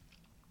artists,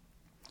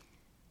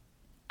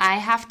 I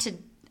have to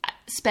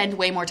spend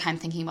way more time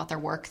thinking about their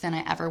work than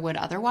I ever would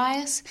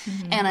otherwise.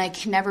 And I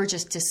can never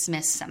just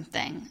dismiss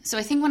something. So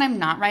I think when I'm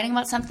not writing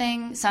about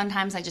something,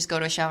 sometimes I just go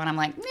to a show and I'm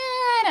like,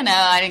 I don't know,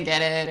 I didn't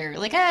get it. Or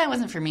like, it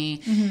wasn't for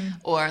me.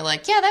 Or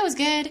like, yeah, that was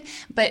good.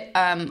 But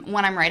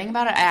when I'm writing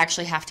about it, I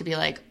actually have to be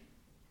like,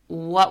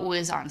 what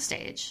was on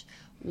stage?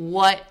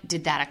 What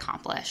did that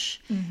accomplish?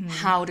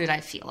 How did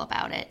I feel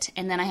about it?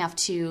 And then I have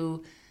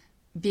to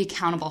be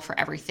accountable for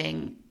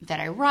everything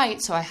that I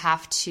write, so I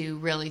have to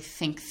really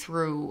think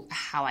through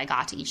how I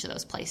got to each of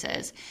those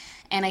places.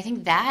 And I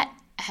think that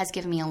has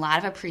given me a lot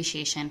of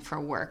appreciation for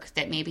work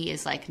that maybe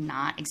is like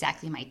not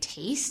exactly my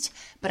taste,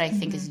 but I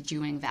think is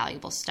doing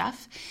valuable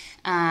stuff.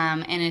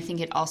 And I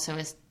think it also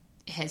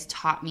has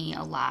taught me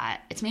a lot.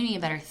 It's made me a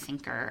better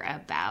thinker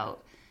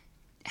about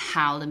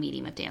how the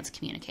medium of dance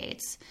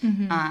communicates.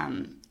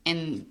 And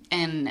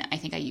I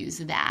think I use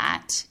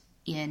that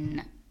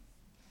in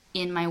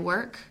my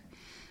work.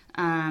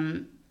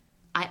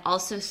 I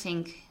also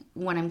think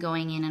when I'm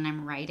going in and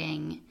I'm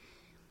writing,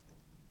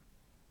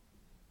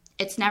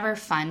 it's never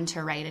fun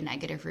to write a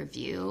negative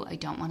review. I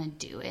don't want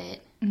to do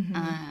it.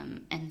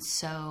 And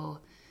so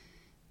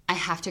I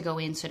have to go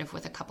in sort of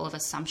with a couple of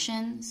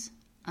assumptions.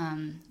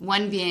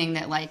 One being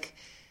that like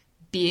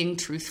being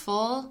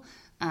truthful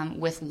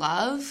with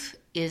love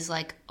is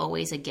like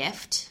always a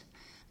gift,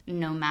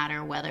 no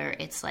matter whether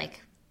it's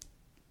like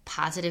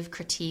positive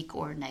critique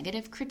or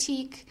negative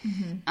critique.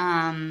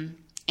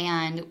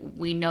 And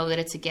we know that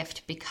it's a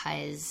gift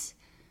because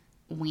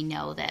we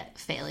know that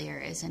failure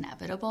is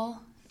inevitable.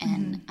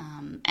 And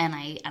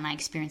I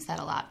experience that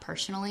a lot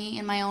personally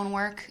in my own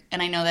work.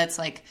 And I know that's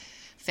like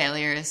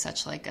failure is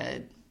such like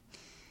a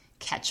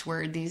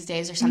catchword these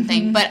days or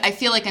something, but I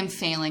feel like I'm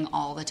failing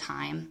all the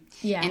time.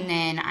 Yeah. And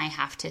then I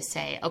have to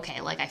say, okay,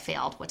 like I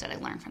failed. What did I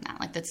learn from that?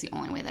 Like that's the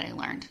only way that I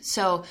learned.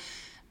 So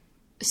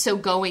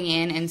going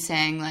in and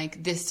saying,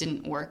 like, this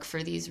didn't work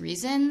for these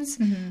reasons,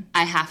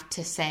 I have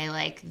to say,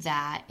 like,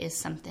 that is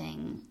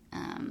something,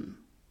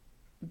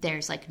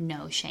 there's, like,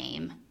 no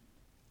shame.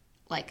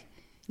 Like,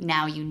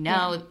 now you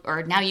know,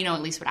 or now you know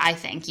at least what I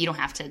think. You don't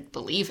have to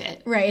believe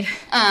it. Right.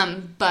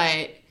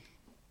 But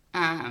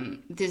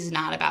this is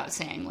not about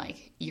saying,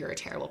 like, you're a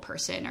terrible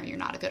person or you're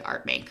not a good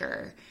art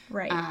maker.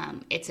 Right.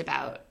 It's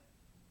about,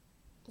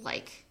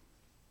 like,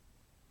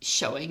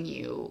 showing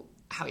you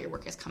how your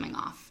work is coming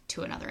off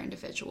to another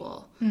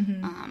individual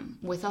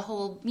with a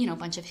whole,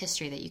 bunch of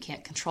history that you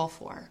can't control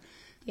for.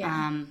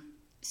 Yeah.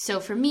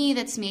 So for me,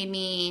 that's made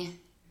me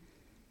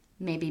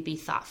maybe be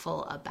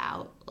thoughtful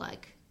about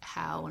like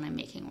how when I'm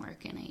making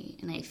work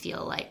and I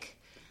feel like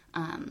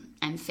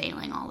I'm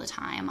failing all the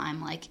time,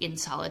 I'm like in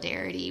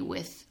solidarity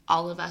with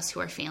all of us who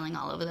are failing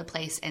all over the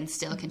place and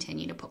still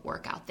continue to put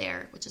work out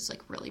there, which is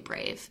like really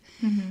brave.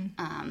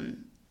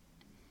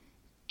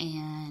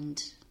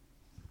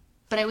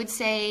 But I would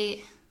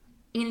say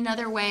in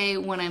another way,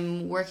 when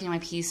I'm working on my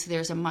piece,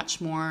 there's a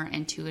much more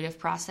intuitive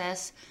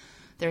process.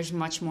 There's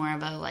much more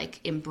of a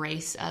like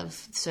embrace of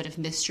sort of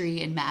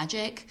mystery and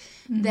magic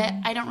that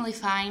I don't really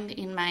find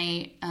in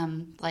my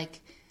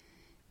like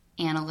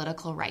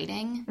analytical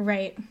writing.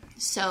 Right.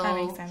 So that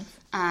makes sense.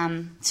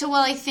 So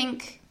while I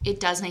think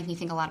it does make me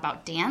think a lot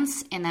about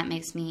dance, and that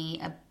makes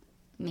me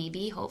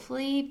maybe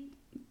hopefully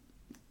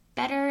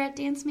better at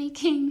dance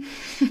making.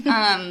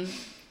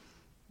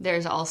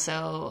 There's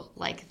also,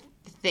 like,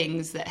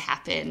 things that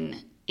happen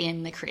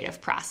in the creative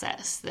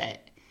process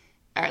that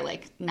are,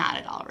 like, not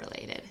at all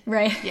related.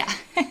 Right. Yeah.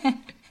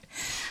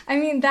 I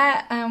mean,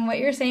 that, what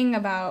you're saying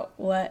about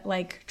what,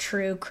 like,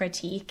 true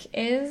critique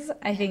is,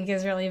 I think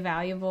is really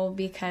valuable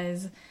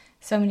because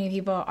so many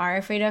people are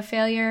afraid of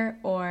failure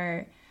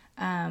or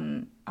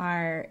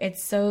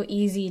it's so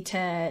easy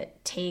to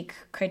take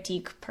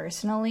critique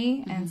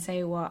personally and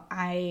say, well,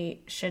 I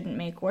shouldn't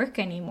make work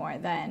anymore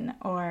then,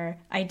 or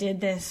I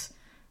did this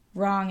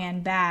wrong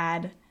and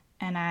bad,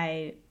 and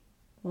I'm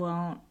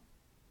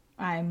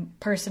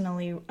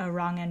personally a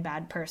wrong and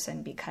bad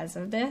person because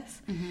of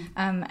this.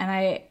 And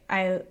I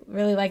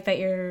really like that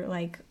you're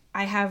like,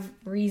 I have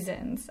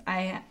reasons.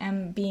 I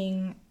am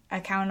being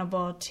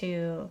accountable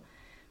to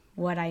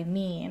what I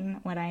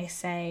mean, what I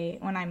say,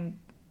 when I'm,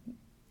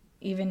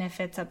 even if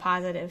it's a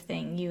positive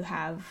thing, you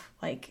have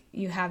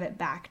it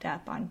backed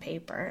up on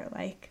paper.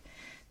 Like,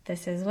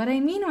 this is what I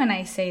mean when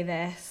I say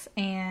this,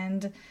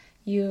 and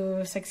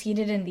you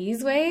succeeded in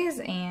these ways,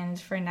 and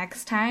for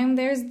next time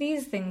there's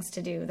these things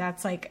to do.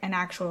 That's like an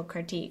actual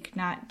critique,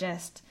 not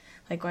just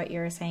like what you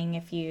were saying.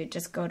 If you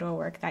just go to a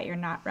work that you're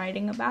not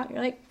writing about,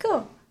 you're like,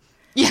 cool,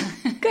 yeah,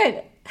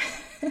 good.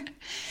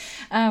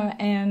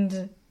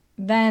 And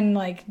then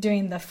like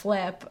doing the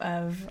flip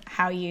of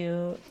how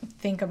you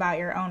think about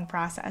your own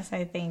process,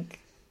 I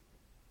think,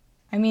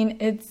 I mean,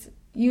 it's,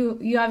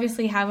 you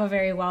obviously have a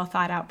very well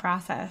thought out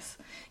process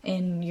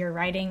in your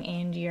writing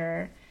and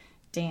your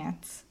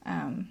dance,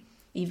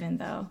 even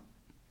though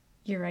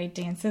you're right,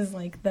 dance is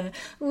like the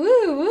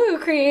woo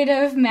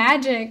creative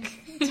magic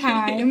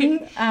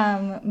time.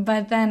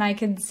 But then I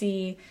could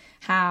see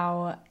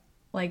how,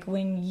 like,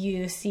 when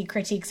you see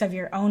critiques of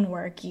your own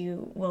work,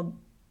 you will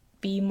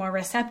be more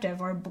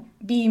receptive or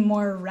be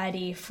more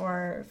ready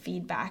for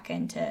feedback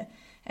and to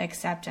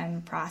accept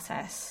and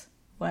process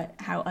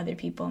how other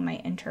people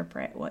might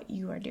interpret what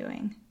you are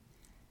doing.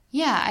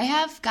 Yeah, I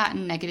have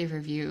gotten negative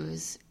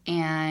reviews,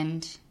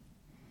 and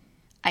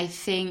I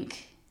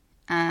think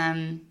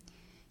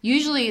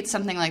usually it's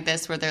something like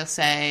this where they'll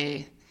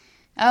say,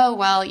 oh,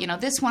 well,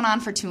 this went on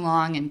for too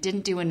long and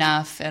didn't do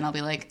enough. And I'll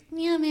be like,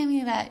 yeah,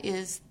 maybe that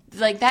is,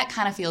 like, that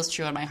kind of feels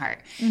true in my heart.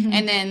 Mm-hmm.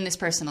 And then this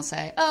person will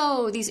say,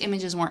 oh, these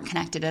images weren't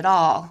connected at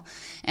all.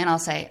 And I'll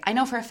say, I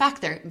know for a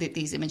fact that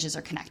these images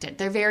are connected.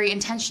 They're very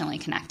intentionally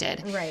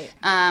connected. Right.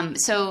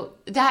 So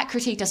that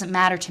critique doesn't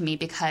matter to me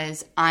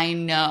because I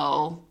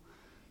know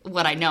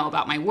what I know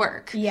about my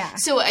work. Yeah.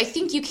 So I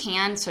think you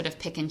can sort of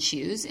pick and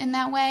choose in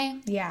that way.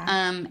 Yeah.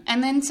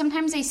 And then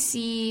sometimes I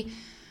see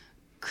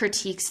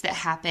critiques that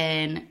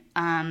happen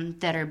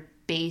that are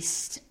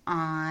based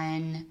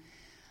on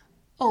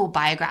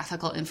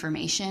biographical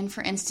information,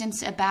 for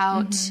instance,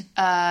 about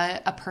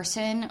a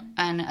person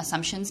and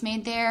assumptions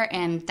made there.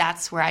 And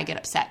that's where I get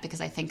upset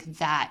because I think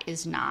that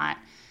is not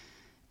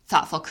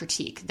thoughtful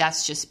critique.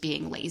 That's just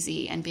being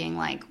lazy and being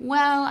like,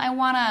 well, I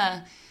want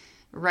to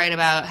write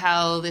about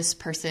how this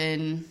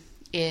person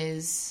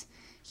is,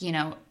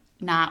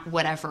 not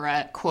whatever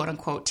a quote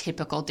unquote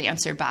typical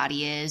dancer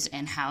body is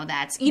and how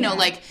that's, and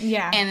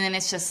then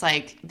it's just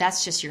like,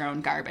 that's just your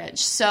own garbage.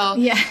 So,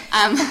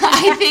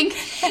 I think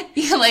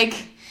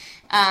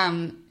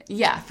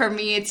for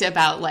me, it's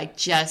about like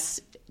just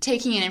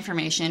taking in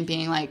information,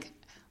 being like,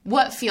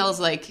 what feels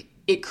like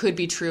it could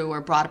be true or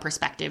brought a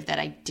perspective that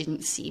I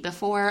didn't see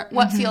before.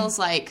 What feels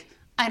like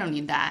I don't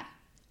need that,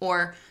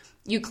 or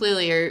you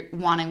clearly are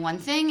wanting one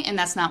thing and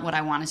that's not what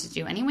I wanted to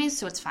do anyways,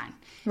 so it's fine.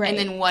 Right. And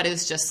then what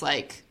is just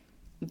like,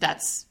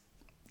 that's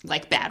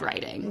like bad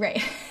writing.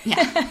 Right.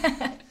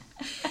 Yeah.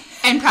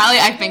 And probably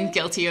I've been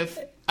guilty of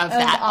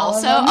that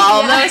also,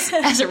 of those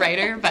as a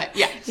writer, but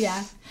yeah.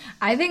 Yeah.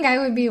 I think I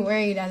would be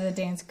worried as a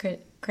dance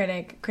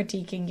critic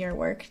critiquing your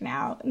work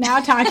now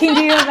talking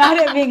to you about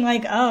it, being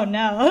like, oh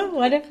no,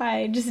 what if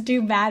I just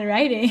do bad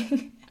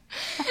writing?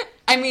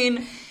 I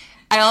mean,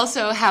 I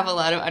also have a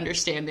lot of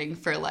understanding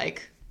for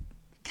like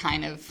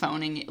kind of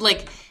phoning it.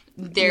 Like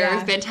there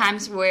have been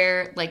times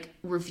where like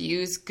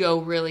reviews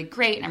go really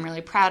great and I'm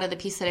really proud of the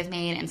piece that I've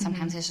made, and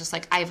sometimes it's just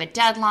like I have a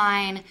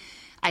deadline,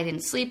 I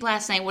didn't sleep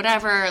last night,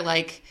 whatever.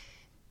 Like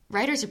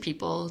writers are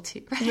people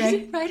too.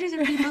 Writers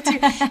are people too.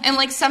 And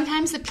like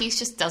sometimes the piece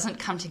just doesn't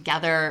come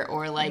together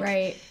or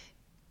like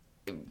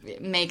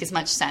make as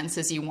much sense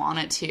as you want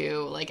it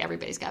to. Like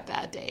everybody's got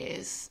bad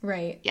days.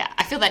 Right. Yeah.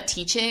 I feel that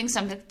teaching,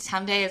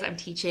 some days I'm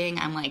teaching,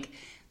 I'm like,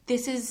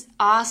 this is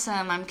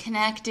awesome, I'm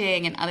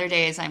connecting. And other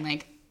days I'm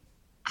like,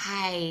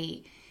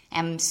 I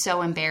am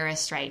so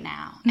embarrassed right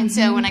now. And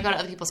so when I go to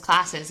other people's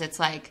classes, it's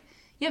like,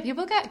 yeah,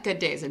 people got good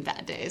days and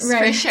bad days,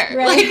 for sure.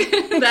 Right.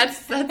 Like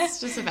that's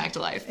just a fact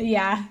of life.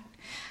 Yeah.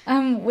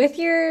 With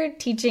your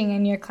teaching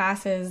in your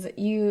classes,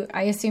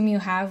 I assume you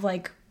have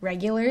like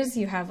regulars.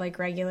 You have like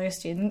regular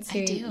students who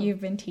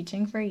you've been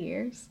teaching for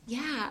years. Yeah.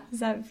 How does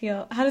that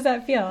feel?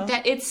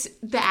 That it's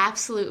the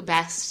absolute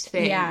best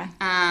thing. Yeah.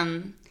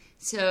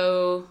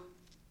 So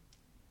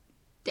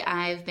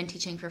I've been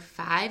teaching for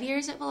 5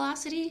 years at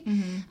Velocity,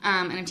 and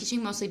I'm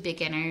teaching mostly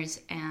beginners,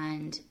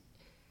 and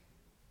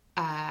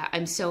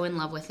I'm so in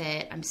love with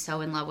it. I'm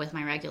so in love with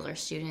my regular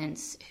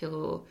students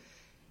who,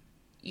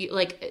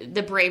 like,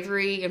 the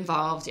bravery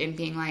involved in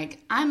being like,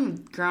 I'm a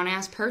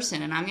grown-ass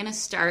person, and I'm going to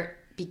start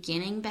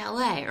beginning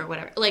ballet or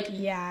whatever. Like,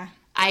 yeah.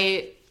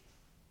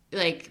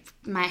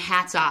 My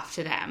hat's off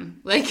to them.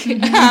 Like,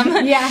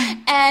 yeah.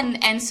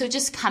 And so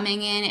just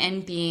coming in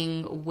and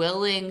being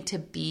willing to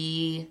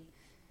be,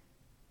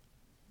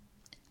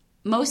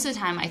 most of the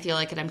time I feel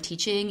like what I'm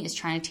teaching is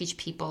trying to teach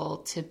people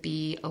to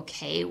be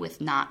okay with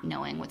not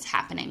knowing what's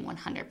happening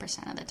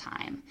 100% of the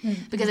time.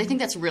 Because I think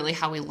that's really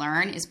how we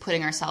learn, is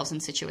putting ourselves in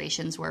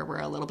situations where we're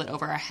a little bit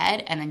over our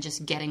head and then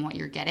just getting what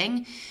you're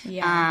getting.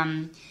 Yeah.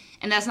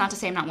 And that's not to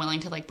say I'm not willing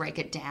to like break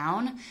it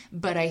down,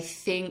 but I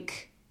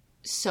think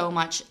so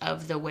much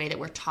of the way that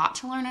we're taught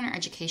to learn in our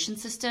education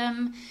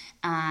system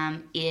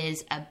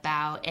is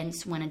about, and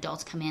when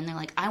adults come in, they're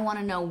like, I want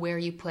to know where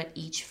you put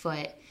each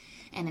foot.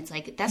 And it's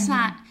like, that's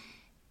not,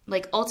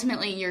 like,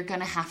 ultimately you're going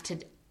to have to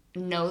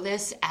know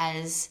this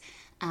as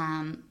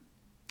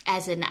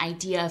an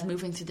idea of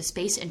moving through the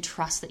space and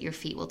trust that your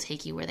feet will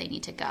take you where they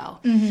need to go.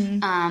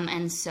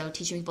 And so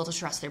teaching people to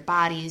trust their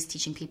bodies,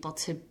 teaching people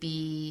to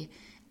be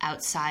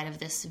outside of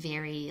this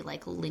very,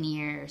 like,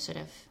 linear sort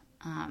of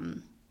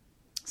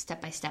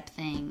step-by-step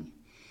thing.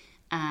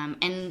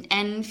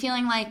 And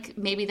feeling like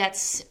maybe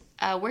that's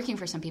working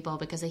for some people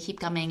because they keep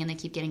coming and they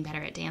keep getting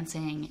better at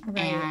dancing.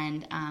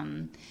 Right.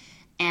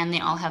 And they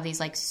all have these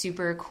like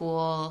super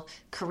cool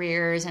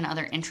careers and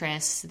other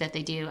interests that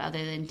they do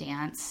other than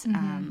dance,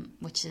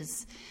 which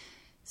is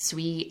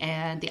sweet.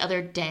 And the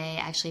other day,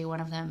 actually, one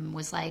of them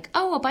was like,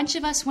 "Oh, a bunch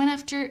of us went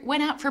out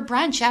for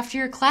brunch after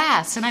your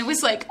class," and I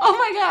was like, "Oh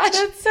my gosh,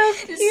 That's so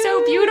cute. it's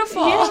so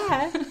beautiful."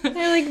 Yeah,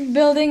 they're like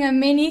building a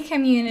mini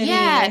community.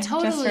 Yeah, just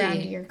totally.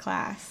 around your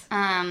class.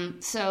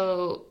 And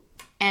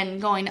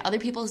going to other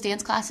people's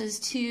dance classes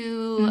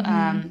too.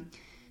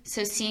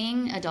 So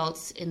seeing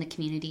adults in the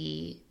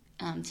community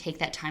take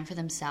that time for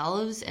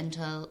themselves and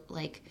to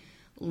like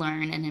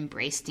learn and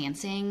embrace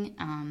dancing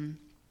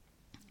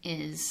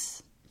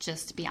is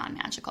just beyond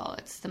magical.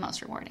 It's the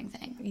most rewarding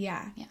thing.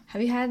 Yeah.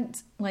 Have you had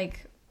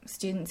like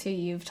students who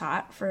you've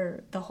taught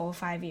for the whole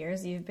 5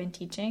 years you've been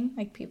teaching?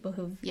 Like people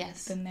who've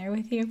Yes. been there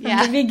with you from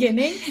the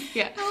beginning?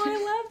 Yeah. Oh,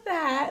 I love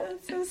that.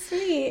 That's so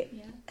sweet.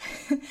 Yeah.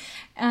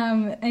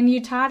 And you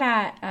taught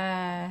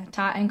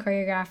and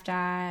choreographed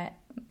at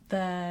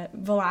the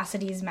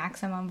Velocity's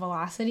Maximum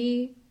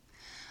Velocity.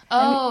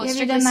 Oh, Have you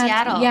Strictly done that?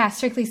 Seattle. Yeah,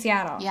 Strictly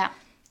Seattle. Yeah.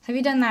 Have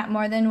you done that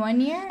more than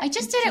 1 year? I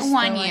just did it the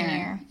 1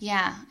 year.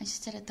 Yeah, I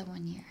just did it the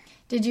 1 year.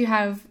 Did you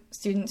have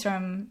students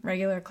from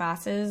regular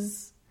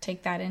classes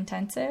take that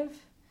intensive?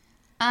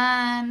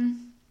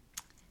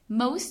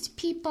 Most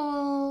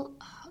people,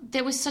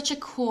 there was such a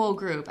cool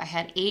group. I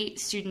had 8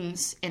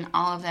 students and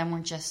all of them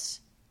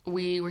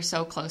we were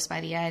so close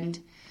by the end.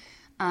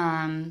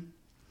 And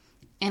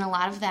a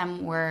lot of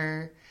them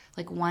were,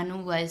 like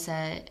one was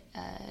a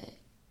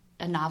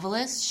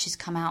novelist. She's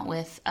come out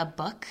with a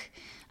book.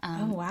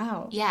 Oh,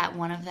 wow. Yeah,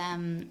 one of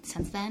them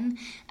since then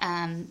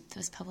that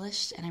was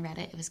published, and I read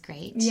it. It was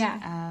great.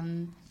 Yeah.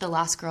 The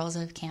Lost Girls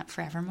of Camp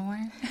Forevermore.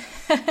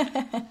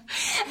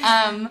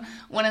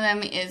 One of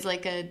them is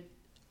like a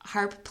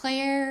harp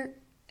player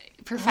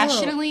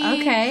professionally. Oh,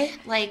 okay.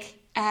 Like,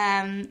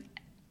 and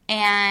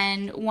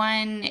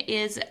one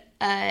is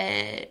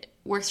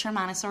works for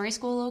Montessori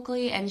school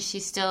locally, and she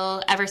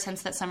still, ever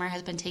since that summer,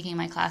 has been taking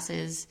my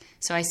classes.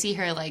 So I see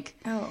her like,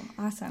 Oh,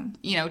 awesome.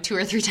 2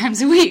 or 3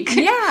 times a week.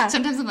 Yeah.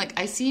 Sometimes I'm like,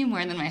 I see you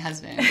more than my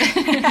husband.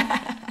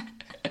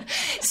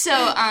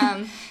 So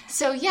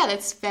yeah,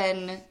 that's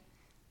been,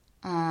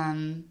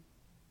 and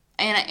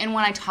when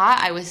I taught,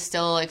 I was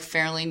still like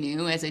fairly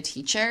new as a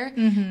teacher.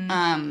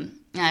 And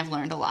I've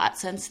learned a lot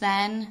since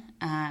then.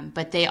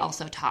 But they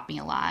also taught me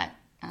a lot.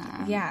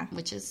 Yeah.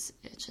 Which is,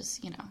 it's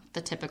just,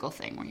 the typical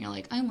thing where you're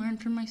like, I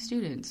learned from my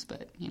students,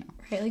 but,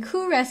 Right, like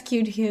who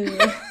rescued who?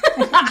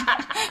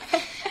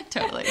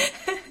 Totally.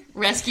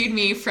 Rescued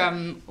me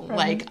from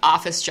like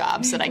office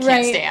jobs that I can't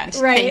Right, stand.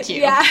 right, Thank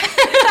you. Yeah.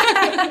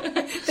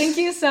 Thank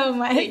you so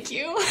much. Thank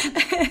you.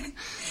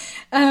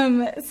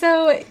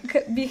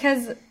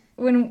 Because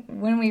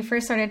when we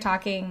first started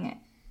talking,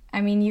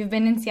 I mean, you've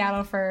been in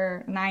Seattle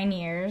for 9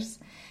 years,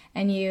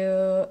 and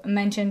you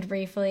mentioned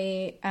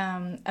briefly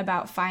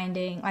about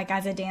finding, like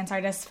as a dance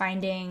artist,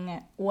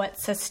 finding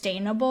what's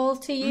sustainable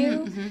to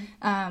you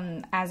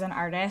as an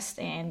artist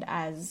and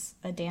as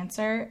a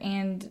dancer.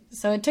 And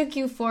so it took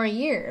you 4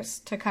 years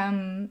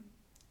to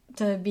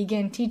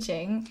begin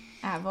teaching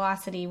at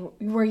Velocity.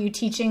 Were you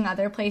teaching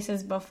other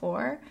places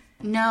before?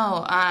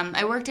 No,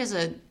 I worked as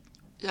a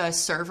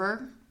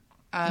server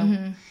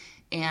and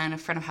a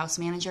front of house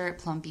manager at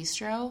Plum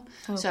Bistro.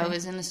 Okay. So I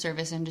was in the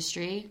service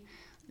industry.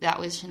 That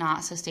was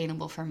not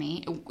sustainable for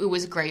me. It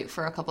was great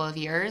for a couple of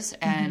years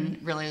and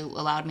really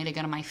allowed me to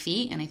get on my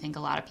feet, and I think a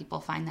lot of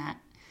people find that.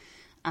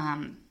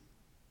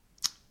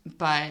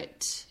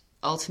 But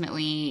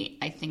ultimately,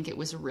 I think it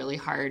was really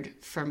hard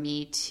for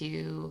me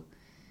to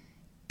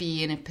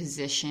be in a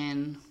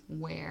position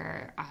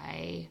where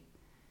I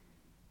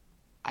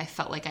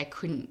felt like I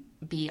couldn't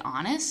be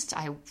honest.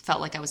 I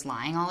felt like I was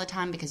lying all the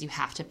time because you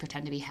have to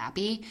pretend to be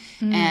happy.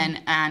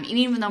 And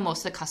even though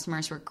most of the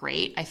customers were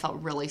great, I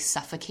felt really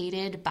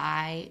suffocated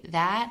by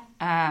that.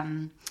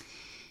 And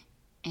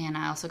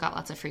I also got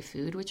lots of free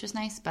food, which was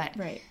nice. But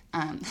Right.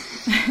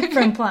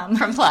 From Plum.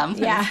 From Plum.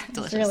 Yeah, It was it's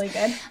delicious. really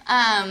good.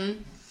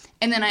 And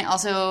then I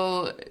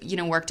also,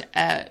 worked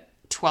at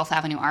 12th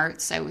Avenue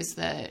Arts. I was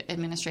the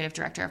administrative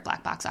director of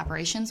Black Box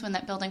Operations when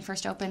that building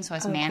first opened, so I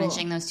was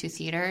managing those 2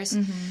 theaters.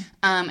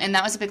 And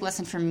that was a big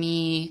lesson for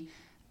me.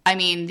 I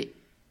mean,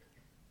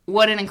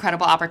 what an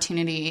incredible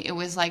opportunity. It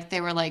was like, they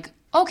were like,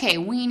 okay,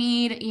 we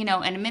need,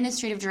 an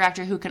administrative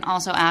director who can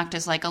also act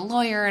as like a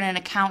lawyer and an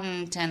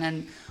accountant and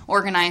an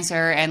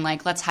organizer, and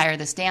like, let's hire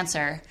this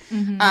dancer.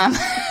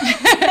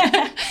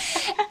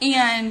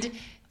 And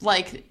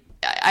like,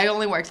 I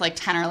only worked like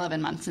 10 or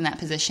 11 months in that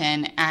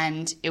position,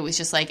 and it was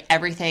just like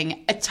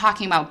everything,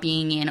 talking about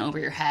being in over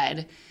your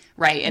head,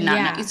 right? And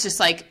it's just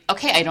like,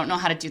 okay, I don't know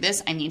how to do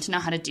this. I need to know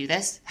how to do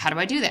this. How do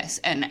I do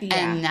this? And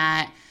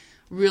that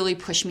really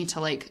pushed me to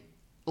like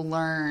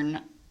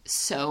learn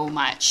so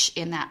much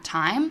in that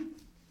time.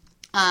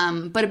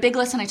 But a big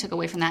lesson I took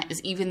away from that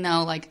is, even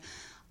though like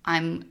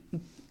I'm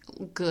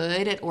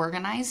good at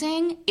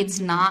organizing, it's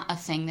not a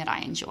thing that I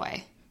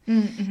enjoy.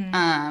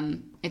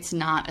 It's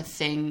not a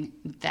thing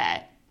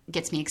that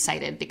gets me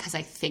excited because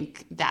I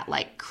think that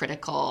like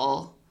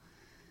critical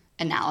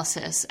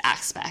analysis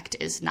aspect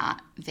is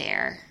not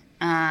there.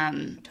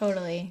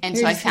 Totally. And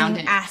You're so I just found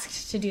being it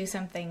asked to do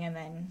something and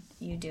then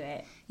you do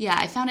it. Yeah,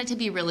 I found it to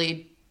be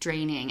really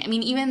draining. I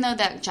mean, even though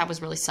that job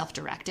was really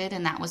self-directed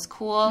and that was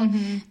cool,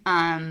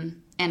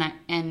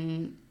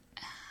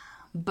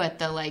 but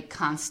the like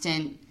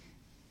constant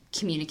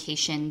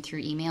communication through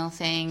email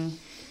thing,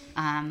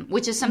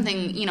 which is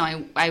something, you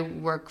know,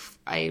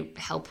 I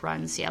help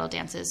run Seattle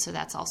Dances, so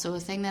that's also a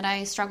thing that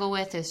I struggle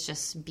with, is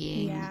just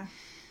being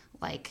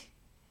like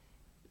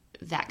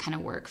that kind of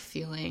work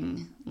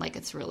feeling like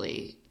it's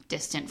really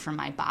distant from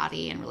my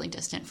body and really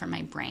distant from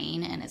my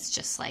brain, and it's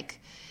just like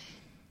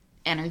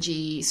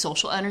energy,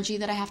 social energy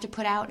that I have to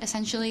put out,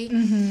 essentially.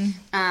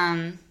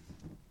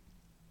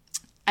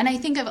 And I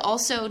think I've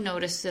also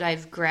noticed that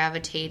I've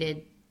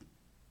gravitated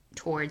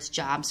towards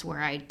jobs where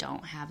I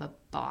don't have a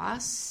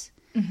boss.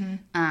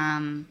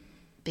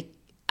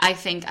 I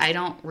think I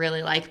don't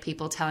really like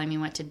people telling me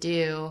what to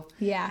do,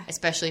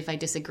 especially if I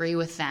disagree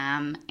with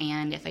them.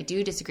 And if I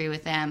do disagree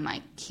with them,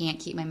 I can't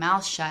keep my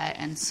mouth shut.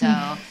 And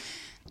so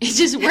it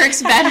just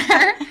works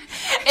better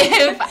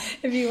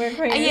if you work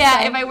for yourself.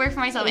 Yeah, if I work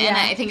for myself. And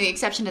I think the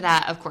exception to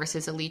that, of course,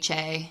 is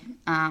Alice,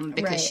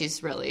 because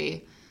she's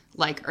really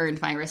like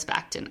earned my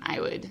respect, and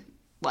I would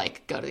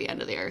like go to the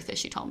end of the earth if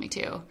she told me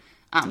to.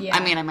 I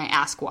mean, I might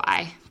ask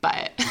why,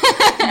 but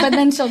but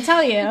then she'll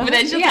tell you. But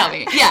then she'll tell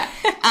me.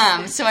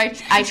 Yeah. So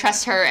I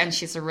trust her, and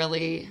she's a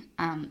really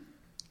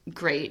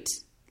great,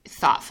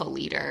 thoughtful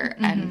leader,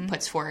 and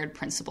puts forward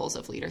principles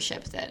of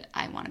leadership that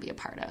I want to be a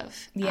part of.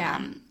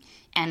 Yeah.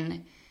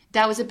 And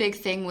that was a big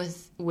thing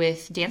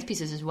with dance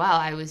pieces as well.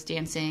 I was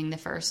dancing the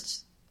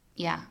first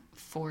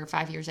 4 or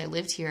 5 years I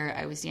lived here.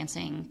 I was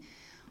dancing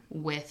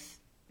with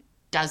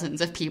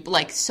dozens of people,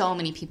 like so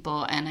many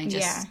people, and I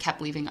just kept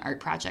leaving art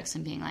projects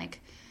and being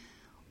like,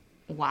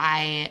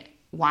 why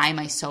am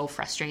I so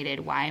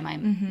frustrated? Why am I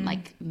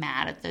like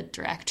mad at the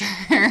director?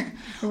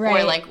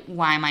 Or like,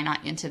 why am I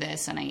not into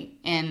this? And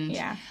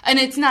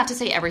it's not to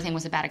say everything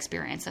was a bad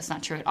experience. That's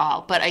not true at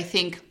all. But I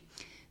think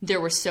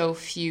there were so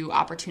few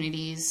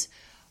opportunities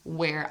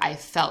where I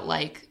felt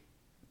like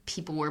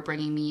people were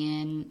bringing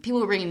me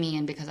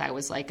in because I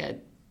was like a,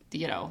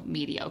 you know,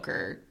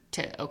 mediocre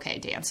to okay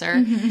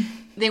dancer.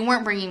 They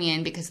weren't bringing me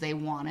in because they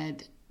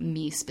wanted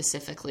me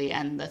specifically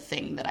and the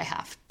thing that I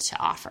have to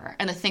offer.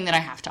 And the thing that I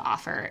have to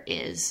offer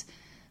is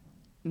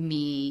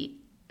me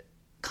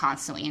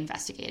constantly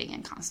investigating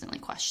and constantly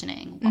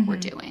questioning what we're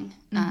doing.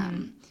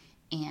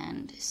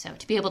 And so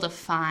to be able to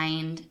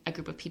find a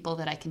group of people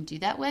that I can do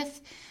that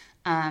with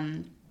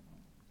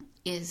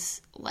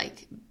is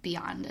like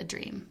beyond a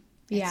dream.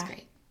 It's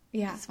great.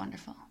 Yeah. It's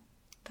wonderful.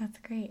 That's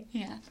great.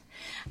 Yeah.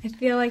 I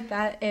feel like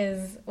that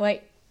is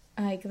like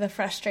the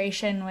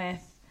frustration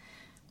with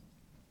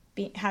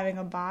having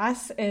a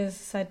boss is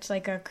such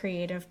like a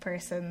creative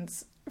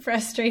person's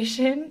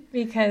frustration,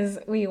 because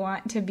we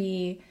want to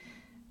be,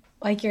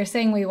 like you're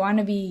saying, we want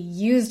to be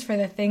used for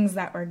the things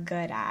that we're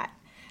good at.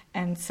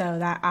 And so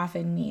that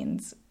often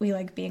means we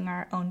like being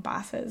our own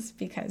bosses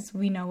because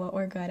we know what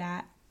we're good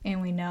at,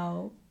 and we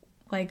know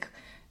like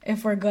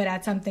if we're good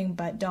at something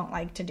but don't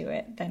like to do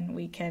it, then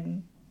we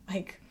can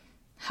like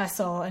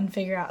hustle and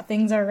figure out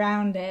things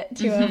around it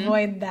to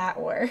avoid that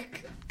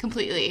work.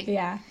 Completely.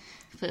 Yeah.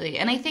 Completely.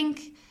 And I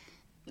think,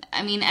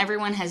 I mean,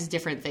 everyone has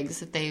different things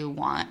that they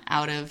want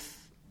out of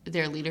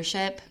their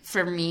leadership.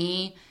 For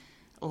me,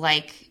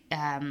 like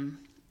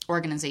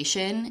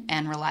organization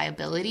and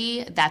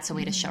reliability, that's a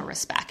way to show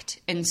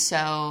respect. And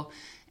so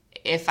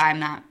if I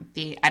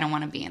don't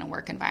want to be in a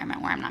work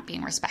environment where I'm not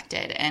being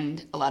respected.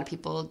 And a lot of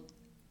people,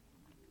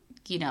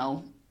 you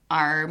know,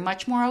 are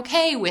much more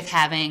okay with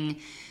having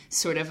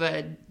sort of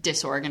a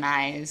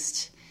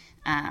disorganized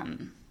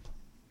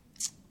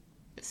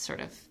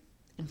sort of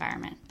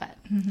environment, but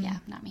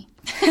not me.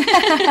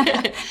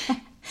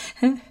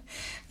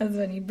 That's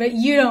funny. But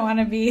you don't want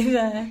to be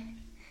the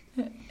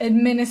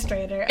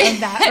administrator of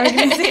that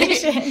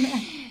organization.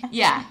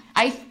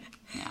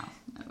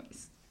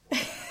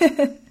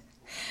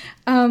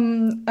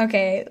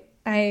 Okay,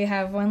 I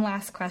have one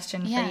last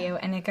question for you,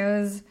 and it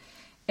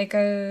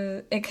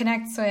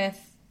connects with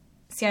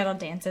Seattle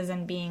Dances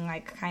and being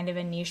like kind of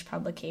a niche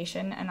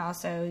publication, and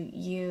also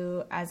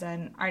you as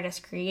an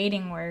artist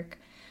creating work.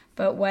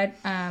 But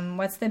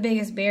what's the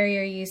biggest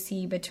barrier you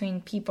see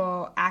between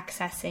people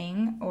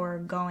accessing or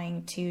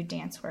going to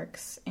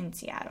DanceWorks in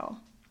Seattle?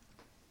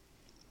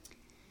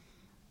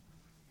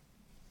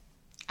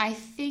 I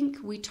think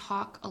we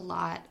talk a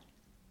lot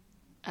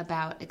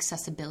about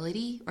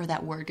accessibility, or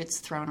that word gets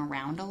thrown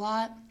around a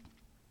lot.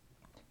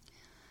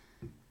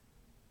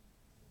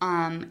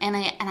 And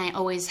I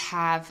always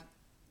have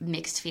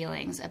mixed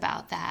feelings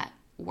about that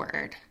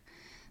word.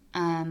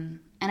 And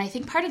I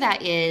think part of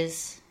that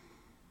is,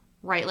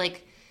 right,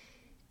 like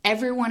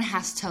everyone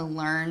has to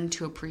learn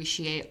to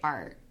appreciate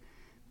art,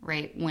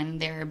 right? When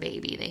they're a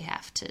baby, they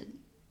have to,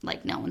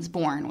 like, no one's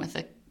born with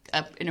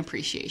an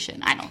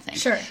appreciation, I don't think.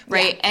 Sure.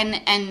 Right? Yeah.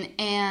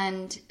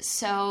 And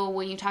so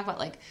when you talk about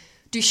like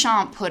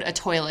Duchamp put a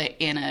toilet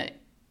in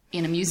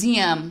a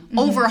museum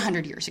over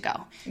 100 years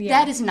ago. Yeah.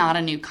 That is not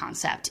a new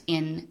concept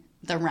in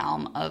the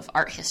realm of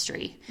art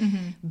history.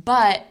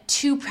 But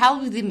to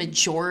probably the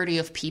majority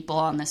of people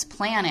on this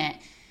planet,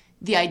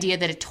 the idea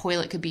that a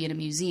toilet could be in a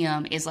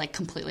museum is like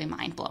completely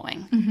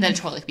mind-blowing, that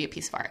a toilet could be a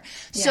piece of art.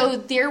 Yeah. So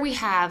there we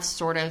have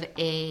sort of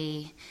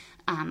a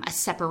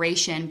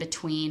separation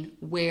between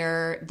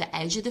where the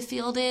edge of the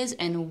field is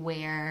and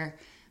where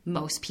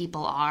most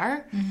people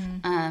are.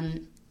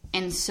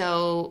 And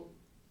so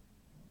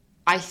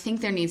I think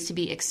there needs to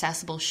be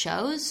accessible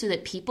shows so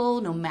that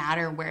people, no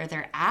matter where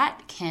they're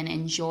at, can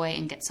enjoy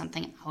and get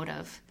something out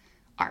of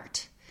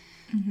art.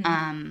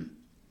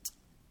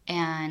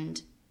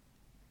 And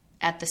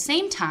at the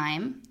same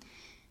time,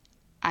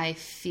 I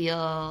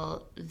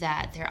feel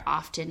that there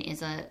often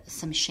is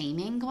some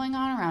shaming going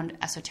on around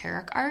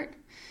esoteric art.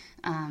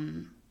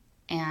 And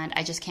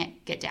I just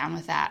can't get down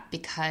with that,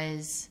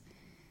 because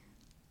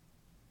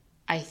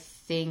I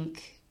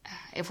think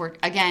if we're,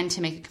 again,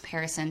 to make a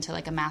comparison to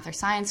like a math or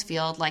science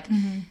field, like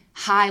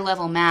high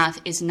level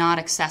math is not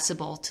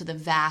accessible to the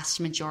vast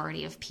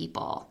majority of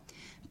people.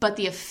 But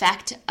the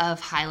effect of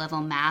high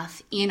level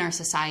math in our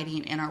society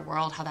and in our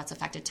world, how that's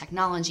affected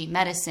technology,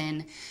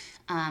 medicine,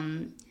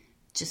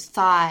 just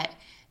thought,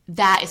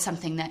 that is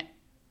something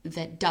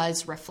that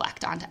does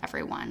reflect onto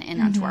everyone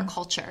and onto our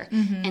culture.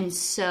 And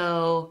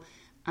so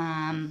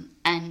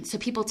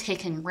people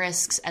taking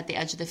risks at the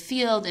edge of the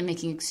field and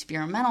making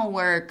experimental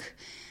work,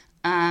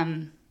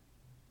 I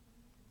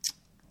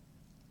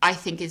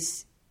think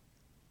is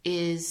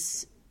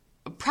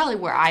probably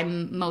where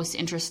I'm most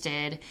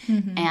interested.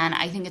 And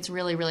I think it's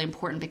really, really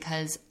important,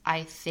 because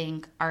I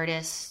think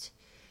artists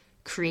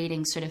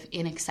creating sort of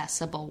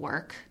inaccessible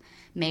work,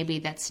 maybe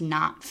that's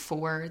not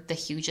for the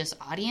hugest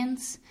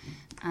audience,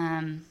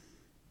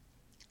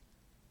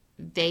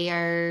 they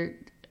are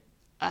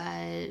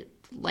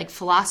like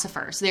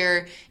philosophers.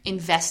 They're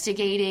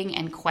investigating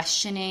and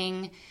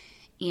questioning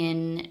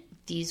in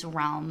these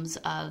realms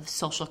of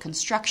social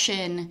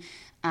construction.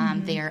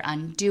 They are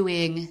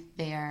undoing,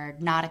 they are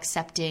not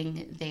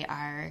accepting, they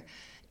are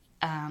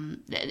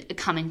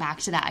coming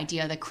back to that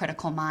idea of the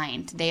critical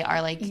mind. They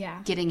are like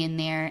getting in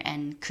there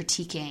and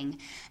critiquing.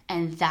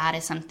 And that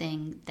is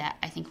something that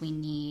I think we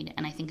need,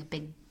 and I think a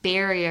big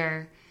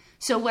barrier.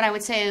 So what I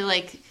would say,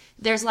 like,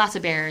 there's lots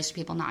of barriers to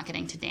people not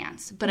getting to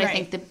dance. But I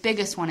think the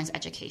biggest one is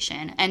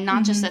education. And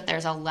not just that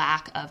there's a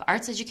lack of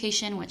arts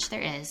education, which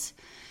there is,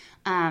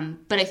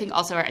 but I think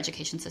also our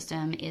education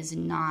system is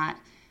not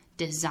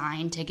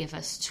designed to give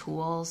us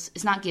tools.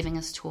 It's not giving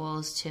us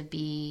tools to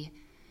be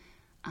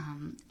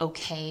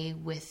okay.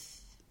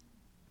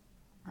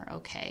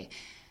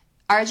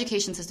 Our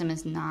education system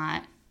is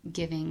not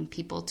giving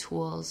people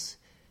tools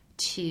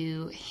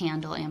to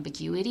handle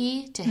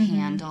ambiguity, to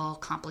handle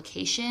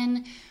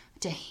complication,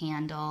 to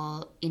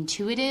handle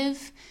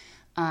intuitive,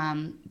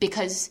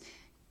 because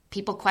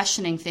people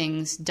questioning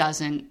things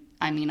doesn't,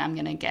 I mean, I'm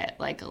going to get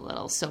like a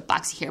little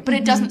soapboxy here, but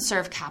it doesn't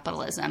serve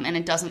capitalism, and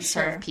it doesn't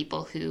serve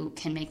people who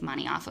can make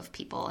money off of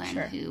people and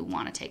who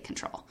want to take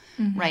control,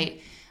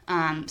 right?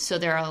 So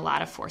there are a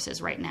lot of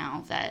forces right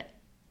now that,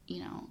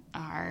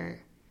 are,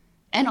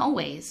 and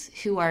always,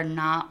 who are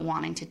not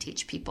wanting to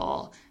teach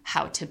people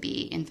how to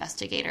be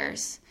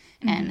investigators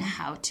and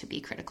how to be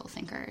critical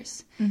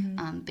thinkers,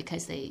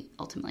 because they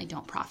ultimately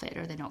don't profit,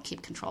 or they don't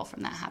keep control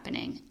from that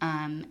happening.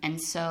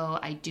 And so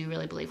I do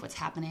really believe what's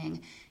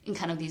happening in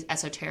kind of these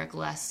esoteric,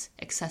 less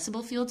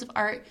accessible fields of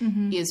art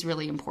is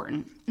really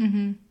important.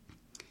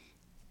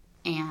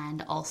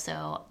 And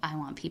also, I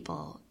want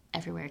people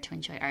everywhere to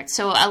enjoy art.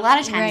 So a lot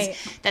of times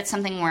that's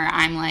something where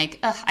I'm like,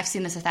 I've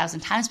seen this 1,000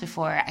 times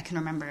before. I can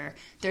remember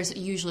there's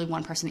usually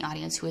one person in the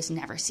audience who has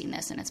never seen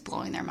this, and it's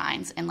blowing their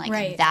minds. And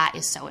like that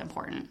is so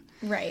important.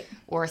 Right.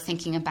 Or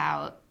thinking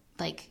about,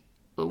 like,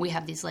 we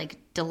have these like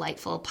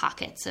delightful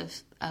pockets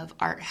of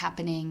art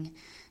happening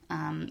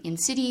in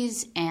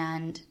cities,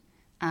 and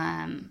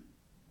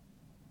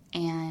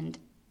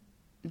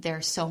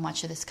there's so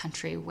much of this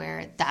country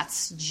where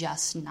that's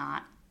just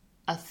not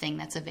a thing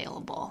that's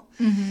available.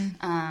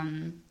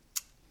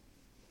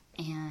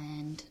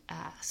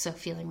 So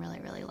feeling really,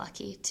 really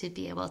lucky to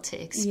be able to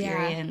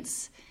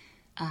experience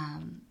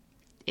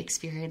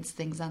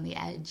things on the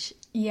edge.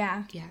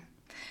 Yeah.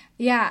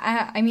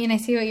 I mean, I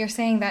see what you're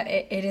saying, that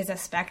it is a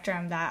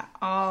spectrum, that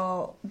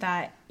all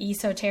that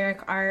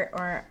esoteric art,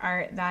 or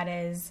art that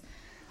is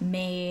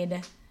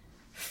made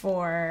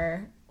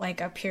for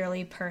like a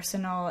purely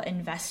personal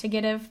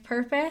investigative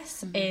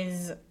purpose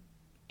is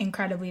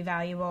incredibly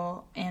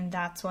valuable, and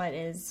that's what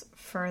is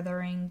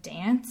furthering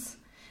dance.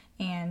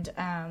 And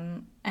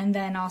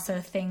then also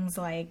things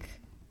like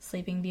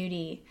Sleeping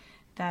Beauty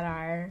that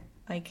are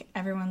like,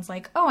 everyone's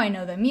like, oh, I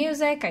know the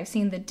music, I've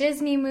seen the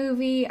Disney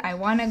movie, I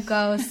want to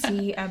go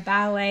see a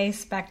ballet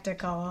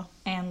spectacle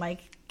and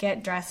like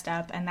get dressed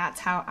up. And that's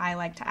how I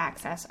like to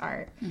access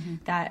art.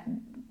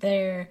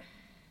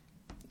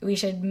 We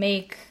should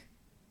make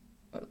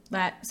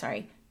that,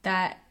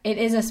 that it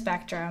is a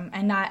spectrum,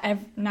 and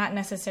not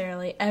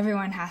necessarily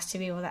everyone has to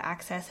be able to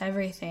access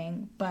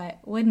everything, but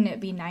wouldn't it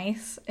be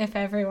nice if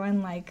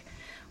everyone like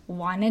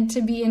wanted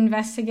to be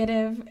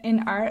investigative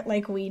in art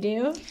like we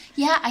do?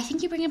 Yeah, I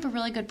think you bring up a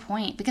really good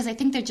point, because I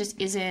think there just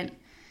isn't,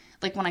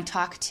 like when I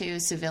talk to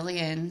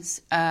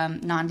civilians,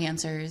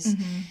 non-dancers,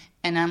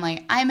 and I'm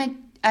like,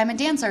 I'm a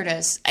dance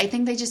artist, I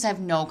think they just have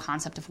no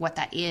concept of what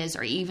that is,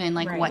 or even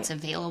like what's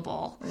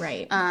available.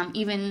 Right.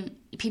 Even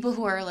people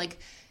who are like,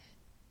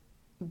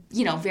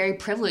 you know, very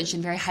privileged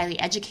and very highly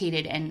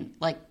educated and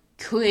like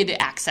could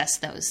access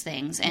those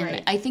things.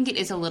 And I think it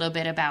is a little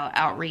bit about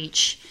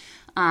outreach,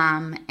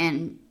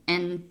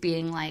 and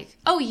being like,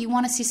 oh, you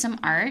want to see some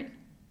art,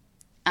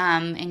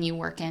 and you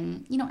work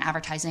in, you know,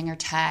 advertising or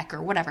tech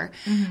or whatever.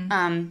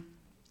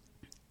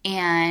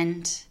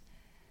 And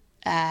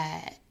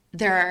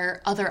there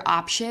are other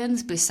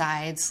options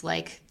besides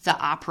like the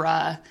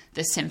opera,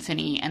 the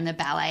symphony, and the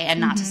ballet. And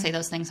not to say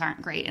those things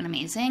aren't great and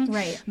amazing.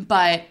 Right.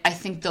 But I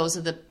think those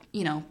are the,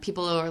 you know,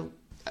 people who are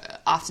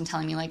often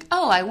telling me like,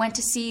 oh, I went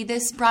to see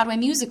this Broadway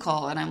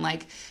musical. And I'm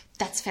like,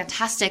 that's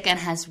fantastic and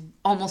has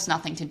almost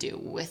nothing to do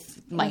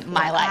with my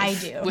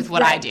life, with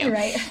what I do.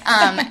 Right.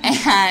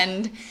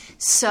 And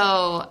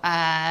so,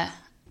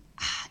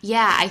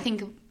 yeah, I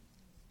think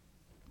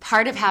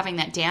part of having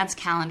that dance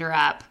calendar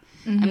up,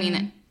 I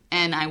mean,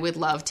 and I would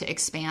love to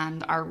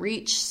expand our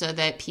reach so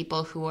that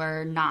people who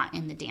are not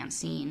in the dance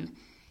scene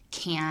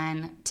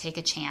can take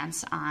a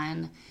chance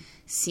on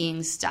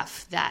seeing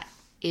stuff that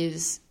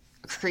is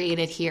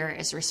created here,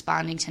 is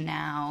responding to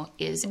now,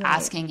 is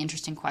asking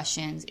interesting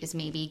questions, is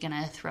maybe going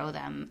to throw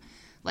them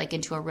like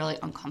into a really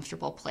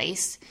uncomfortable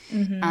place.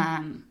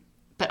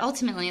 But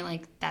ultimately,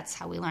 like, that's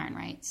how we learn,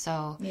 right?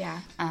 So, yeah,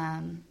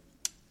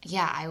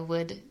 I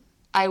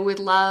would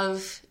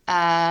love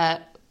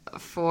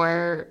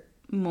for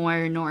more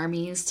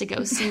normies to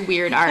go see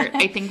weird art.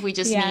 I think we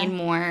just need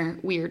more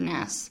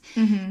weirdness.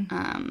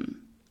 And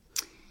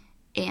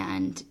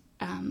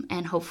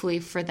hopefully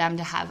for them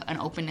to have an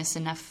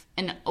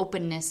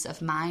openness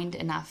of mind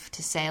enough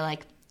to say,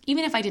 like,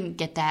 even if I didn't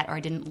get that or I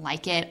didn't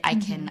like it, I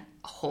can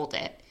hold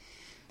it.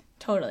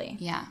 Totally.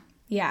 Yeah.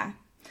 Yeah.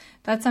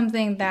 That's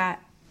something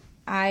that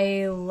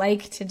I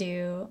like to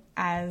do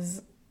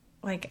as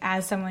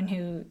someone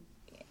who,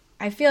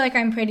 I feel like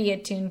I'm pretty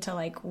attuned to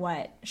like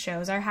what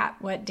shows are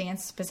what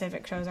dance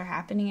specific shows are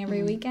happening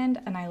every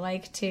weekend, and I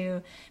like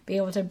to be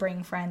able to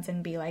bring friends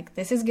and be like,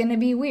 this is going to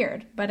be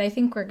weird, but I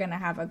think we're going to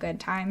have a good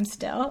time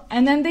still.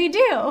 And then they do.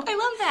 I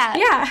love that.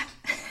 Yeah.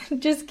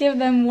 Just give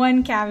them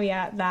one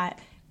caveat that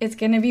it's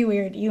going to be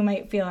weird. You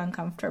might feel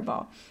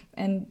uncomfortable.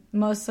 And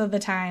most of the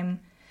time,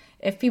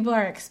 if people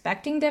are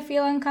expecting to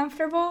feel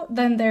uncomfortable,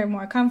 then they're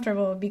more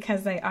comfortable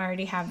because they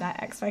already have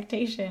that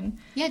expectation.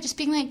 Yeah, just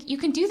being like, you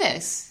can do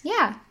this.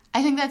 Yeah.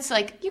 I think that's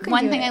like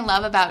one thing I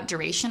love about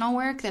durational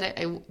work that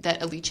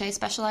Alice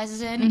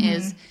specializes in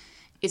is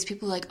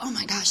people like, oh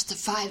my gosh, it's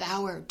a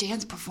 5-hour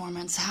dance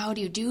performance. How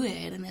do you do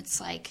it? And it's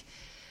like,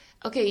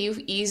 okay, you've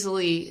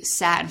easily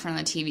sat in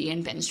front of the TV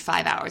and binged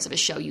 5 hours of a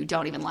show you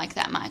don't even like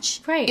that much.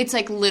 Right. It's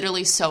like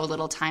literally so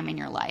little time in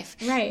your life.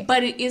 Right.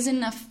 But it is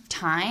enough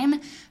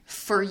time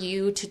for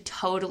you to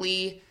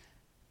totally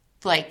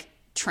like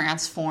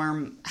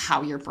transform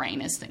how your brain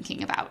is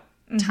thinking about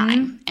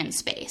time and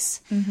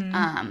space.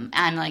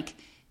 And like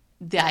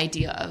the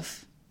idea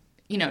of,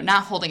 you know,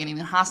 not holding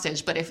anyone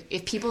hostage, but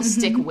if people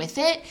stick with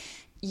it,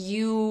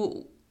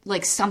 you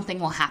like something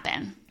will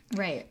happen.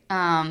 Right.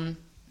 And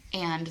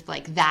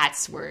like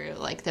that's where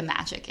like the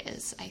magic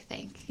is, I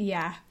think.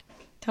 Yeah,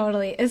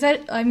 totally. Is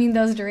that, I mean,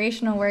 those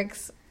durational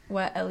works,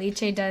 what Alice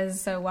does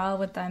so well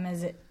with them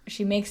is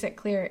she makes it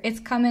clear it's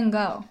come and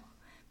go.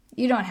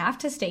 You don't have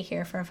to stay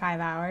here for 5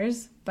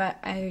 hours, but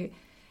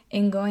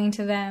in going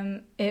to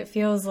them, it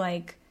feels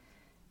like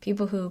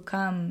people who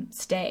come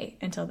stay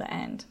until the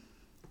end.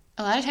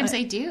 A lot of times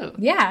they do.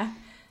 Yeah.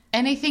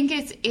 And I think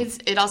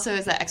it also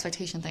is that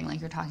expectation thing like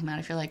you're talking about.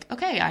 If you're like,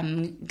 okay,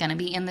 I'm going to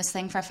be in this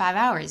thing for 5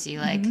 hours,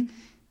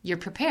 you're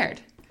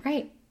prepared.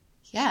 Right.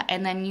 Yeah.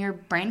 And then your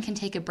brain can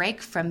take a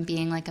break from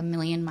being like a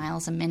million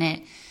miles a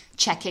minute,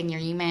 checking your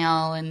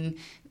email and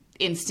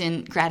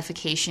instant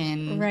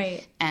gratification.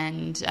 Right.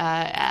 And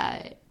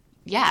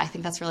yeah, I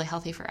think that's really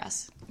healthy for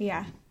us.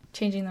 Yeah.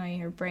 Changing the way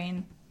your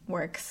brain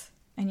works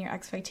and your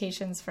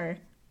expectations for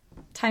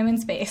time and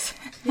space.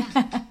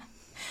 Yeah.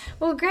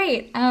 Well,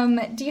 great.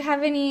 Do you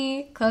have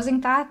any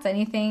closing thoughts?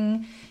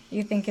 Anything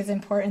you think is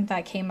important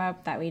that came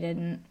up that we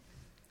didn't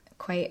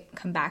quite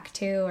come back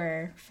to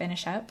or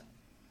finish up?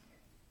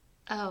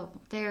 Oh,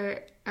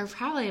 there are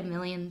probably a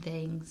million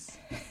things.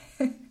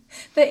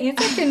 The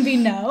answer can be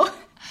no.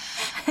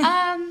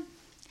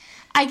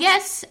 I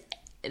guess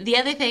the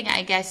other thing,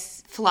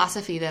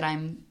 philosophy that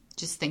I'm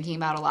just thinking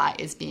about a lot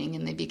is being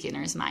in the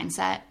beginner's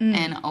mindset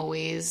and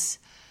always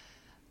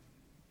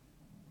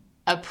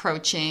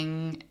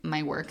approaching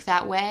my work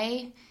that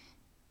way.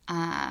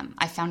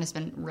 I found has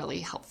been really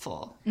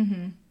helpful.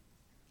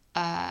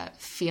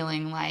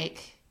 Feeling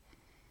like,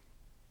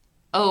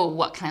 oh,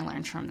 what can I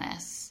learn from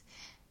this?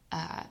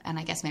 and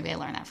I guess maybe I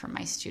learned that from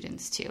my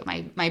students too.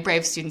 My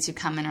brave students who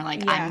come in are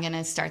like, I'm going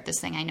to start this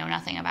thing I know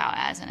nothing about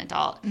as an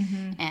adult.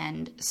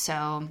 And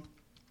so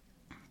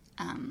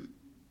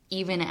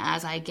even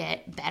as I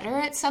get better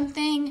at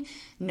something,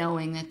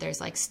 knowing that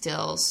there's like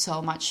still so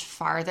much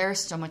farther,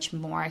 so much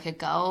more I could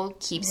go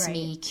keeps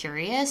me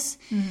curious.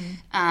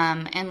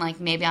 And like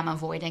maybe I'm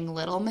avoiding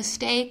little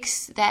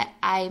mistakes that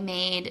I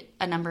made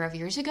a number of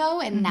years ago,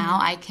 and now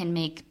I can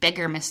make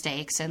bigger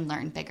mistakes and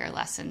learn bigger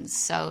lessons.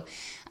 So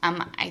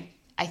I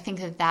think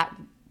that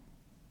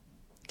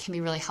can be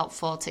really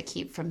helpful to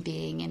keep from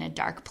being in a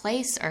dark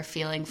place or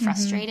feeling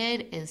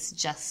frustrated, is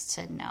just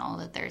to know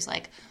that there's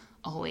like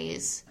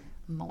always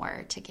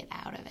more to get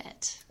out of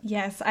it.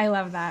 Yes, I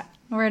love that.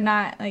 We're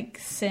not like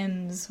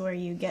Sims where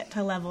you get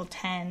to level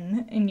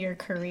 10 in your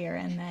career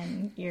and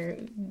then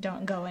you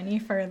don't go any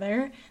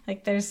further.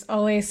 Like there's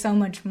always so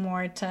much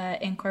more to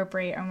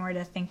incorporate or more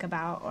to think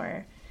about,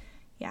 or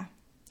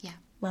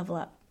level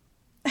up.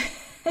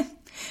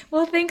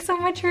 Well, thanks so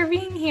much for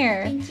being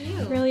here. Thank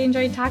you. Really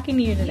enjoyed talking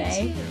to you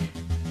today. You too.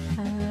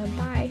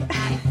 Bye.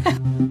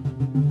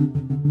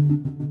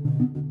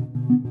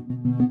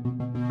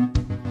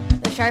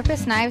 The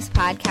Sharpest Knives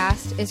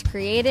podcast is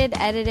created,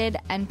 edited,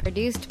 and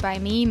produced by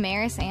me,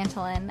 Maris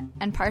Antolin,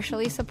 and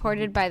partially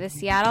supported by the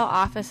Seattle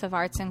Office of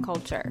Arts and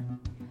Culture.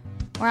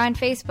 We're on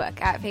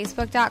Facebook at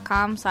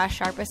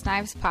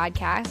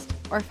facebook.com/sharpestknivespodcast,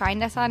 or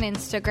find us on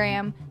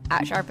Instagram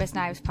at Sharpest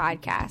Knives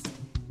Podcast.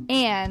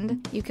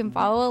 And you can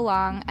follow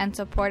along and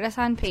support us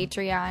on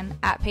Patreon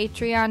at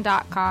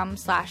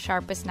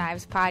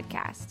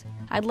patreon.com/sharpestknivespodcast.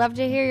 I'd love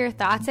to hear your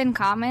thoughts and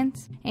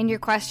comments and your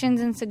questions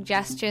and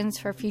suggestions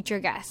for future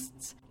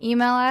guests.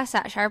 Email us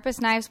at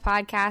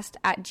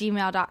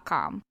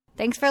sharpestknivespodcast@gmail.com.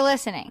 Thanks for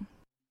listening.